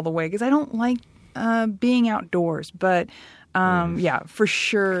gothic all the way because I don't like being outdoors. But yeah, for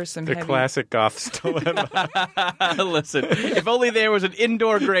sure some The heavy... classic goth dilemma. Listen, if only there was an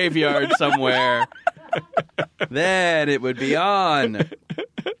indoor graveyard somewhere, then it would be on.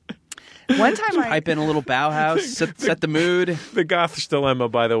 One time I pipe in a little Bauhaus, set the mood. The goth dilemma,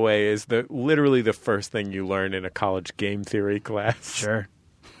 by the way, is literally the first thing you learn in a college game theory class. Sure.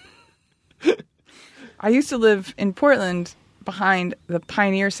 I used to live in Portland behind the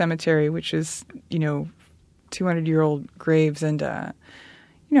Pioneer Cemetery, which is, 200-year-old graves. And, I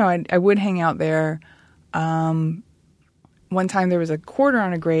would hang out there. One time there was a quarter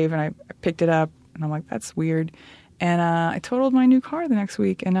on a grave, and I picked it up, and I'm like, that's weird. And I totaled my new car the next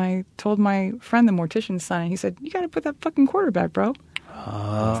week, and I told my friend, the mortician's son, and he said, you got to put that fucking quarter back, bro.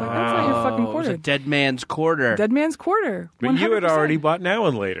 I was like, that's not your fucking quarter. It was a dead man's quarter. Dead man's quarter. 100%. But you had already bought Now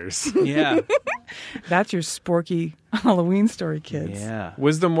and Laters. Yeah. That's your sporky Halloween story, kids. Yeah.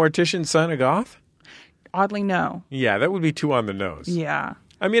 Was the mortician's son a goth? Oddly, no. Yeah, that would be too on the nose. Yeah.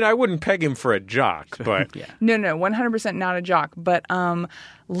 I mean, I wouldn't peg him for a jock, but... Yeah. No, 100% not a jock, but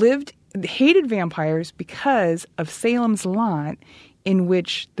hated vampires because of Salem's Lot, in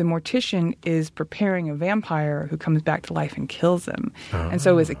which the mortician is preparing a vampire who comes back to life and kills him. And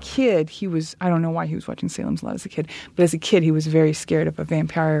so as a kid, I don't know why he was watching Salem's Lot as a kid, but as a kid, he was very scared of a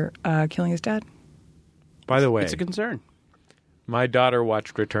vampire killing his dad. By the way... It's a concern. My daughter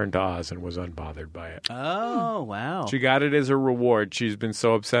watched Return to Oz and was unbothered by it. Oh, wow. She got it as a reward. She's been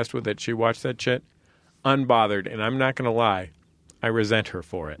so obsessed with it. She watched that shit unbothered. And I'm not going to lie. I resent her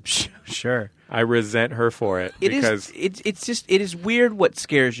for it. Sure. I resent her for it. It is weird what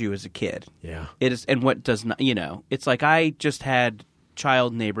scares you as a kid. Yeah. It is, and what does not, it's like I just had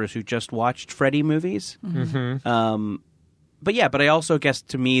child neighbors who just watched Freddy movies. Mm-hmm. But I also guess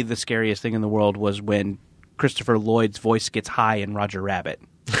to me the scariest thing in the world was when Christopher Lloyd's voice gets high in Roger Rabbit.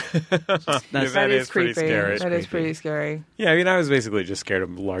 That is pretty scary. That is pretty scary. Yeah, I mean, I was basically just scared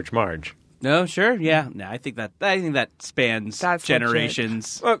of Large Marge. No, sure, yeah. No, I think that spans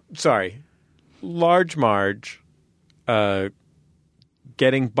generations. Sorry, Large Marge,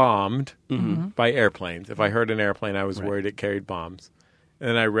 getting bombed by airplanes. If I heard an airplane, I was worried it carried bombs, and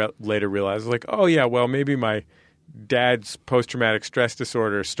then I later realized, like, oh yeah, well maybe my dad's post-traumatic stress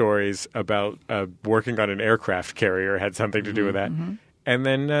disorder stories about working on an aircraft carrier had something to do with that. And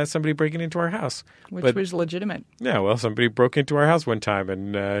then somebody breaking into our house. Which was legitimate. Yeah, well, somebody broke into our house one time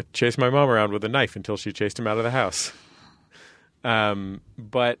and chased my mom around with a knife until she chased him out of the house.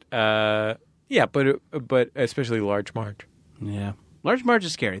 But especially Large Marge. Yeah. Large Marge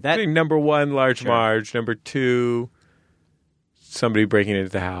is scary. I think number one, Large Marge. Number two, somebody breaking into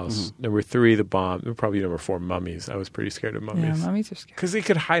the house. Number three, the bomb. Probably number four, mummies. I was pretty scared of mummies. Yeah, mummies are scary. Because they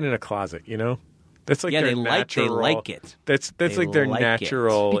could hide in a closet, That's like their natural. They like it. That's like their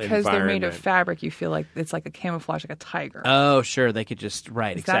natural environment. Because they're made of fabric, you feel like it's like a camouflage, like a tiger. Oh, sure. They could just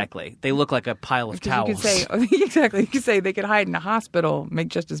exactly. They look like a pile of towels. You could say exactly. You could say they could hide in a hospital, make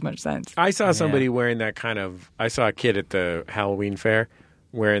just as much sense. I saw somebody wearing that kind of. I saw a kid at the Halloween fair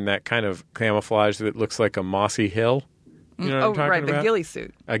wearing that kind of camouflage that looks like a mossy hill. You know what I'm talking about? The ghillie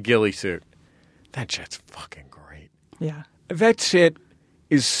suit. A ghillie suit. That shit's fucking great. Yeah. That shit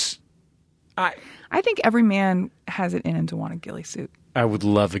is. I think every man has it in him to want a ghillie suit. I would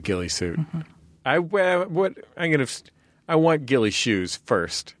love a ghillie suit. I want ghillie shoes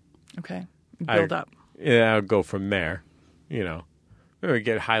first. Okay. Build up. Yeah, I'll go from there. Maybe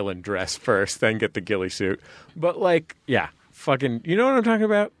get Highland dress first, then get the ghillie suit. But fucking, you know what I'm talking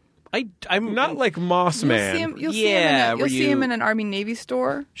about? I'm not like Moss Man. You'll see him in an Army Navy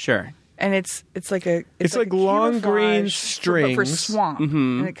store. Sure. And it's like a it's like long green strings for swamp,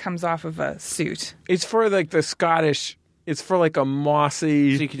 and it comes off of a suit. It's for like the Scottish. It's for like a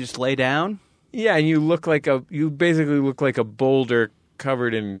mossy. So you can just lay down. Yeah, and you basically look like a boulder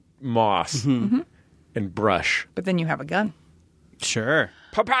covered in moss and brush. But then you have a gun. Sure.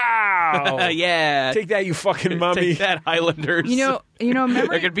 Pow! Yeah. Take that, you fucking mummy. Take that, Highlanders. You know,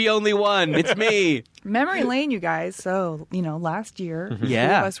 There could be only one. It's me. memory lane, you guys. So, last year, the three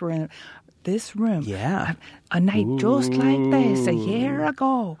Yeah. of us were in this room. Yeah. A night just like this a year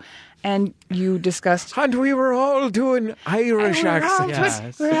ago. And you discussed... And we were all doing Irish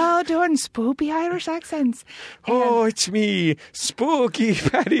accents. We're all doing spoopy Irish accents. Oh, it's me, Spooky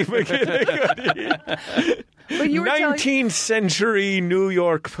Paddy McGinnigan. But you were 19th century New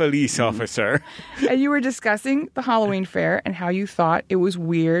York police officer. And you were discussing the Halloween fair and how you thought it was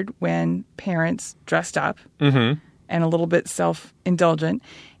weird when parents dressed up and a little bit self-indulgent.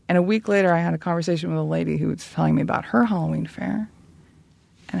 And a week later, I had a conversation with a lady who was telling me about her Halloween fair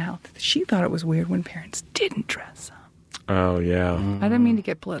and how she thought it was weird when parents didn't dress up. Oh, yeah. I didn't mean to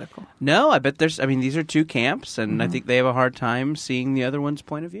get political. No, I bet these are two camps, and I think they have a hard time seeing the other one's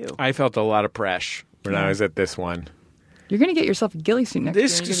point of view. I felt a lot of pressure when I was at this one. You're going to get yourself a ghillie suit next year.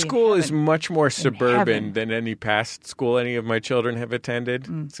 This school is much more suburban than any past school any of my children have attended.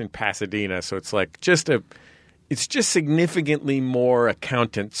 It's in Pasadena, so it's like it's just significantly more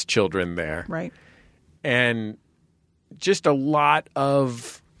accountants' children there. Right. And just a lot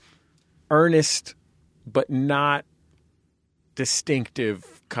of earnest but not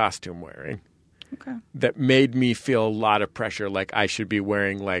distinctive costume wearing. Okay. That made me feel a lot of pressure, like I should be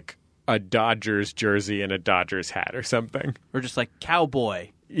wearing like a Dodgers jersey and a Dodgers hat or something. Or just like cowboy.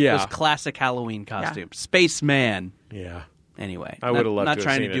 Yeah. Those classic Halloween costumes. Spaceman. Yeah. Anyway. I would have loved to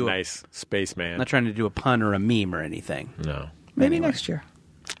have seen a nice spaceman. Not trying to do a pun or a meme or anything. No. Maybe next year.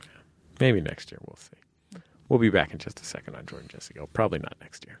 Maybe next year. We'll see. We'll be back in just a second on Jordan Jesse Go. Probably not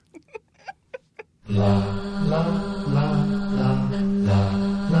next year.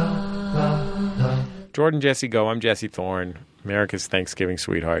 Jordan Jesse Go. I'm Jesse Thorne, America's Thanksgiving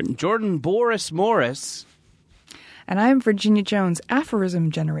sweetheart. Jordan Boris Morris. And I'm Virginia Jones,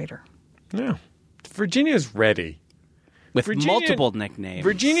 aphorism generator. Yeah. Virginia's ready. With multiple nicknames.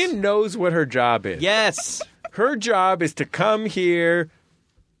 Virginia knows what her job is. Yes. Her job is to come here,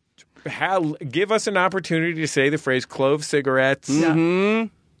 give us an opportunity to say the phrase clove cigarettes. Mm-hmm.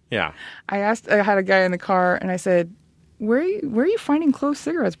 Yeah. I had a guy in the car and I said, where are you finding clove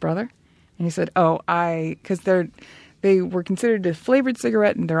cigarettes, brother? And he said, because they were considered a flavored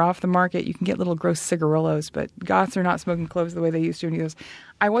cigarette and they're off the market. You can get little gross cigarillos, but goths are not smoking cloves the way they used to. And he goes,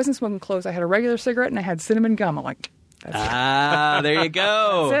 I wasn't smoking cloves. I had a regular cigarette and I had cinnamon gum. I'm like, that's it. There you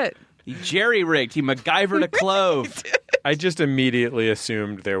go. That's it. He jerry-rigged. He MacGyvered a clove. I just immediately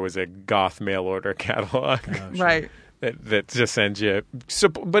assumed there was a goth mail order catalog. Right. That just sends you.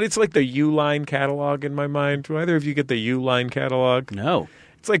 But it's like the U-Line catalog in my mind. Do either of you get the U-Line catalog? No.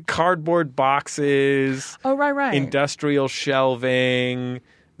 It's like cardboard boxes. Oh, right. Industrial shelving,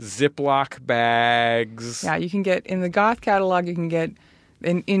 Ziploc bags. Yeah, you can get, in the goth catalog, you can get,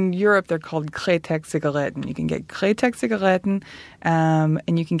 in Europe, they're called Kretek Zigaretten. You can get Kretek Zigaretten, and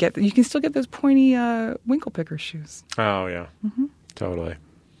you can still get those pointy winkle picker shoes. Oh, yeah. Mm-hmm. Totally.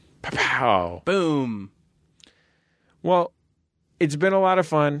 Pow. Boom. Well, it's been a lot of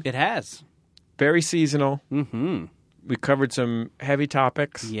fun. It has. Very seasonal. Mm-hmm. We covered some heavy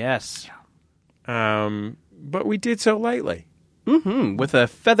topics. Yes. But we did so lightly. Mm-hmm. With a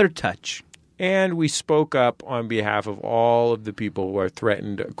feather touch. And we spoke up on behalf of all of the people who are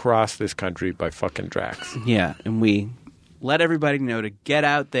threatened across this country by fucking Drax. Yeah, and we let everybody know to get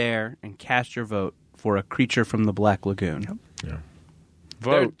out there and cast your vote for a creature from the Black Lagoon. Yeah.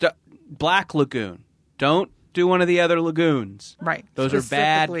 Vote. Black Lagoon. Don't do one of the other lagoons. Right. Those are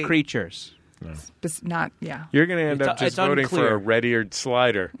bad creatures. No. Not, yeah. You're going to end up just voting for a red-eared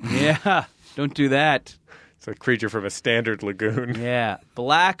slider. Yeah, don't do that. It's a creature from a standard lagoon. Yeah,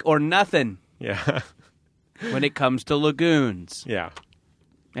 black or nothing. Yeah. When it comes to lagoons. Yeah.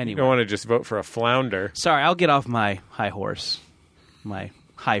 Anyway. You don't want to just vote for a flounder. Sorry, I'll get off my high horse. My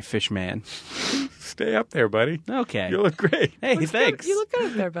high fish man. Stay up there, buddy. Okay. You look great. Hey, thanks. You look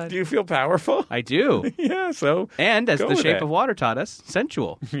good up there, bud. Do you feel powerful? I do. Yeah, so and as go The with Shape it. of Water taught us,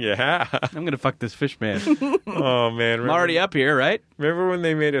 sensual. Yeah. I'm going to fuck this fish man. Oh, man. I'm already up here, right? Remember when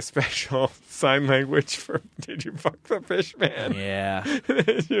they made a special sign language for Did You Fuck the Fish Man? Yeah.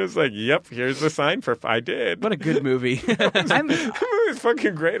 She was like, yep, here's the sign for I did. What a good movie. That movie was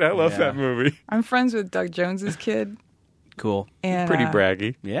fucking great. I love that movie. I'm friends with Doug Jones's kid. Cool. And, pretty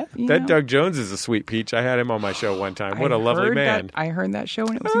braggy. Yeah. That Doug Jones is a sweet peach. I had him on my show one time. What a lovely man. I heard that show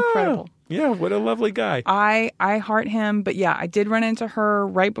and it was incredible. Yeah, what a lovely guy. I heart him, but yeah, I did run into her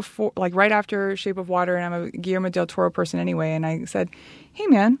right after Shape of Water, and I'm a Guillermo del Toro person anyway, and I said, hey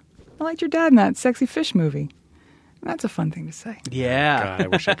man, I liked your dad in that sexy fish movie. That's a fun thing to say. Yeah. God, I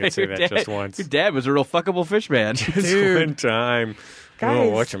wish I could say that just once. Your dad was a real fuckable fish man. Just one time. Guys, Oh,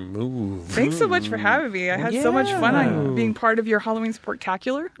 watch him move. Thanks so much for having me. I had so much fun on being part of your Halloween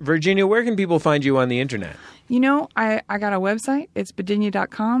Sportacular. Virginia, where can people find you on the internet? You know, I got a website. It's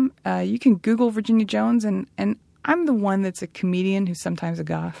Badinia.com. You can Google Virginia Jones, and I'm the one that's a comedian who's sometimes a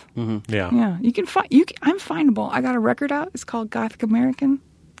goth. Mm-hmm. Yeah. Yeah. You can find. I'm findable. I got a record out. It's called Gothic American.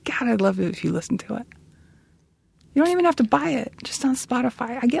 God, I'd love it if you listen to it. You don't even have to buy it. Just on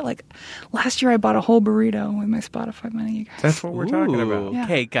Spotify. I get last year I bought a whole burrito with my Spotify money, you guys. That's what we're talking about. Yeah.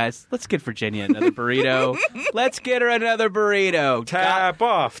 Okay, guys, let's get Virginia another burrito. Let's get her another burrito. Tap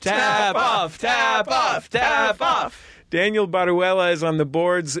off. Tap off. Tap off. Tap off. Daniel Baruella is on the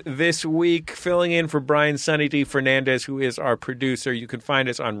boards this week, filling in for Brian Sunny D. Fernandez, who is our producer. You can find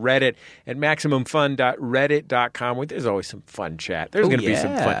us on Reddit at MaximumFun.reddit.com, where there's always some fun chat. There's going to be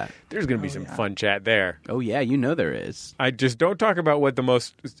some fun. There's going to be some fun chat there. Oh, yeah, you know there is. I just don't talk about what the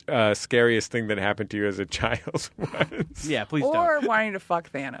most scariest thing that happened to you as a child was. Yeah, please don't. Or wanting to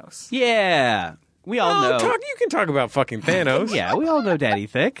fuck Thanos. Yeah. We all know. You can talk about fucking Thanos. Yeah, we all know Daddy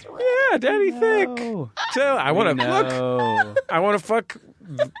Thick. Yeah, Daddy Thick. So I want to look. I want to fuck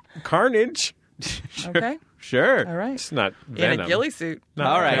Carnage. Okay. Sure. All right. It's not In Venom. a ghillie suit. Not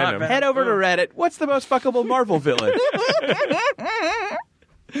All right. Venom. Head over to Reddit. What's the most fuckable Marvel villain?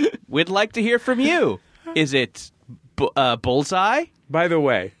 We'd like to hear from you. Is it Bullseye? By the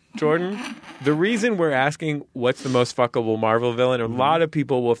way, Jordan, the reason we're asking what's the most fuckable Marvel villain, a lot of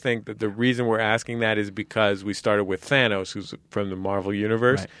people will think that the reason we're asking that is because we started with Thanos, who's from the Marvel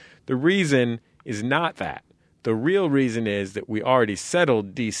Universe. Right. The reason is not that. The real reason is that we already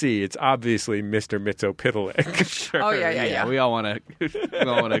settled DC. It's obviously Mr. Mitsopitalik. Sure. Oh, yeah. We all want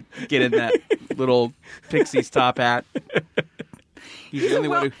to get in that little pixie's top hat. He's the only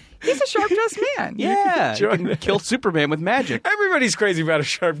one who... He's a sharp-dressed man. Yeah, you can kill Superman with magic. Everybody's crazy about a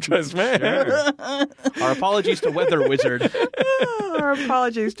sharp-dressed man. Sure. Our apologies to Weather Wizard. Our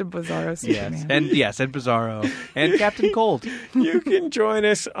apologies to Bizarro Superman. And Bizarro. And Captain Cold. You can join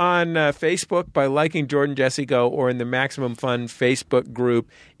us on Facebook by liking Jordan Jesse Go or in the Maximum Fun Facebook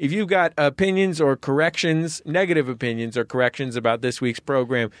group. If you've got opinions or corrections, negative opinions or corrections about this week's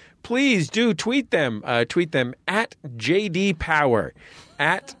program, please do tweet them. Tweet them at JD Power.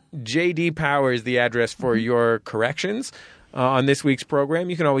 At JD Power is the address for your corrections on this week's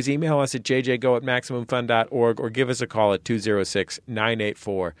program. You can always email us at jjgo@MaximumFun.org or give us a call at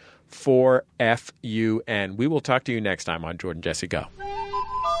 206-984-4FUN. We will talk to you next time on Jordan Jesse Go.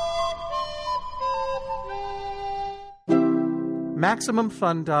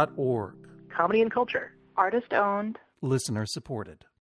 MaximumFun.org. Comedy and culture. Artist owned. Listener supported.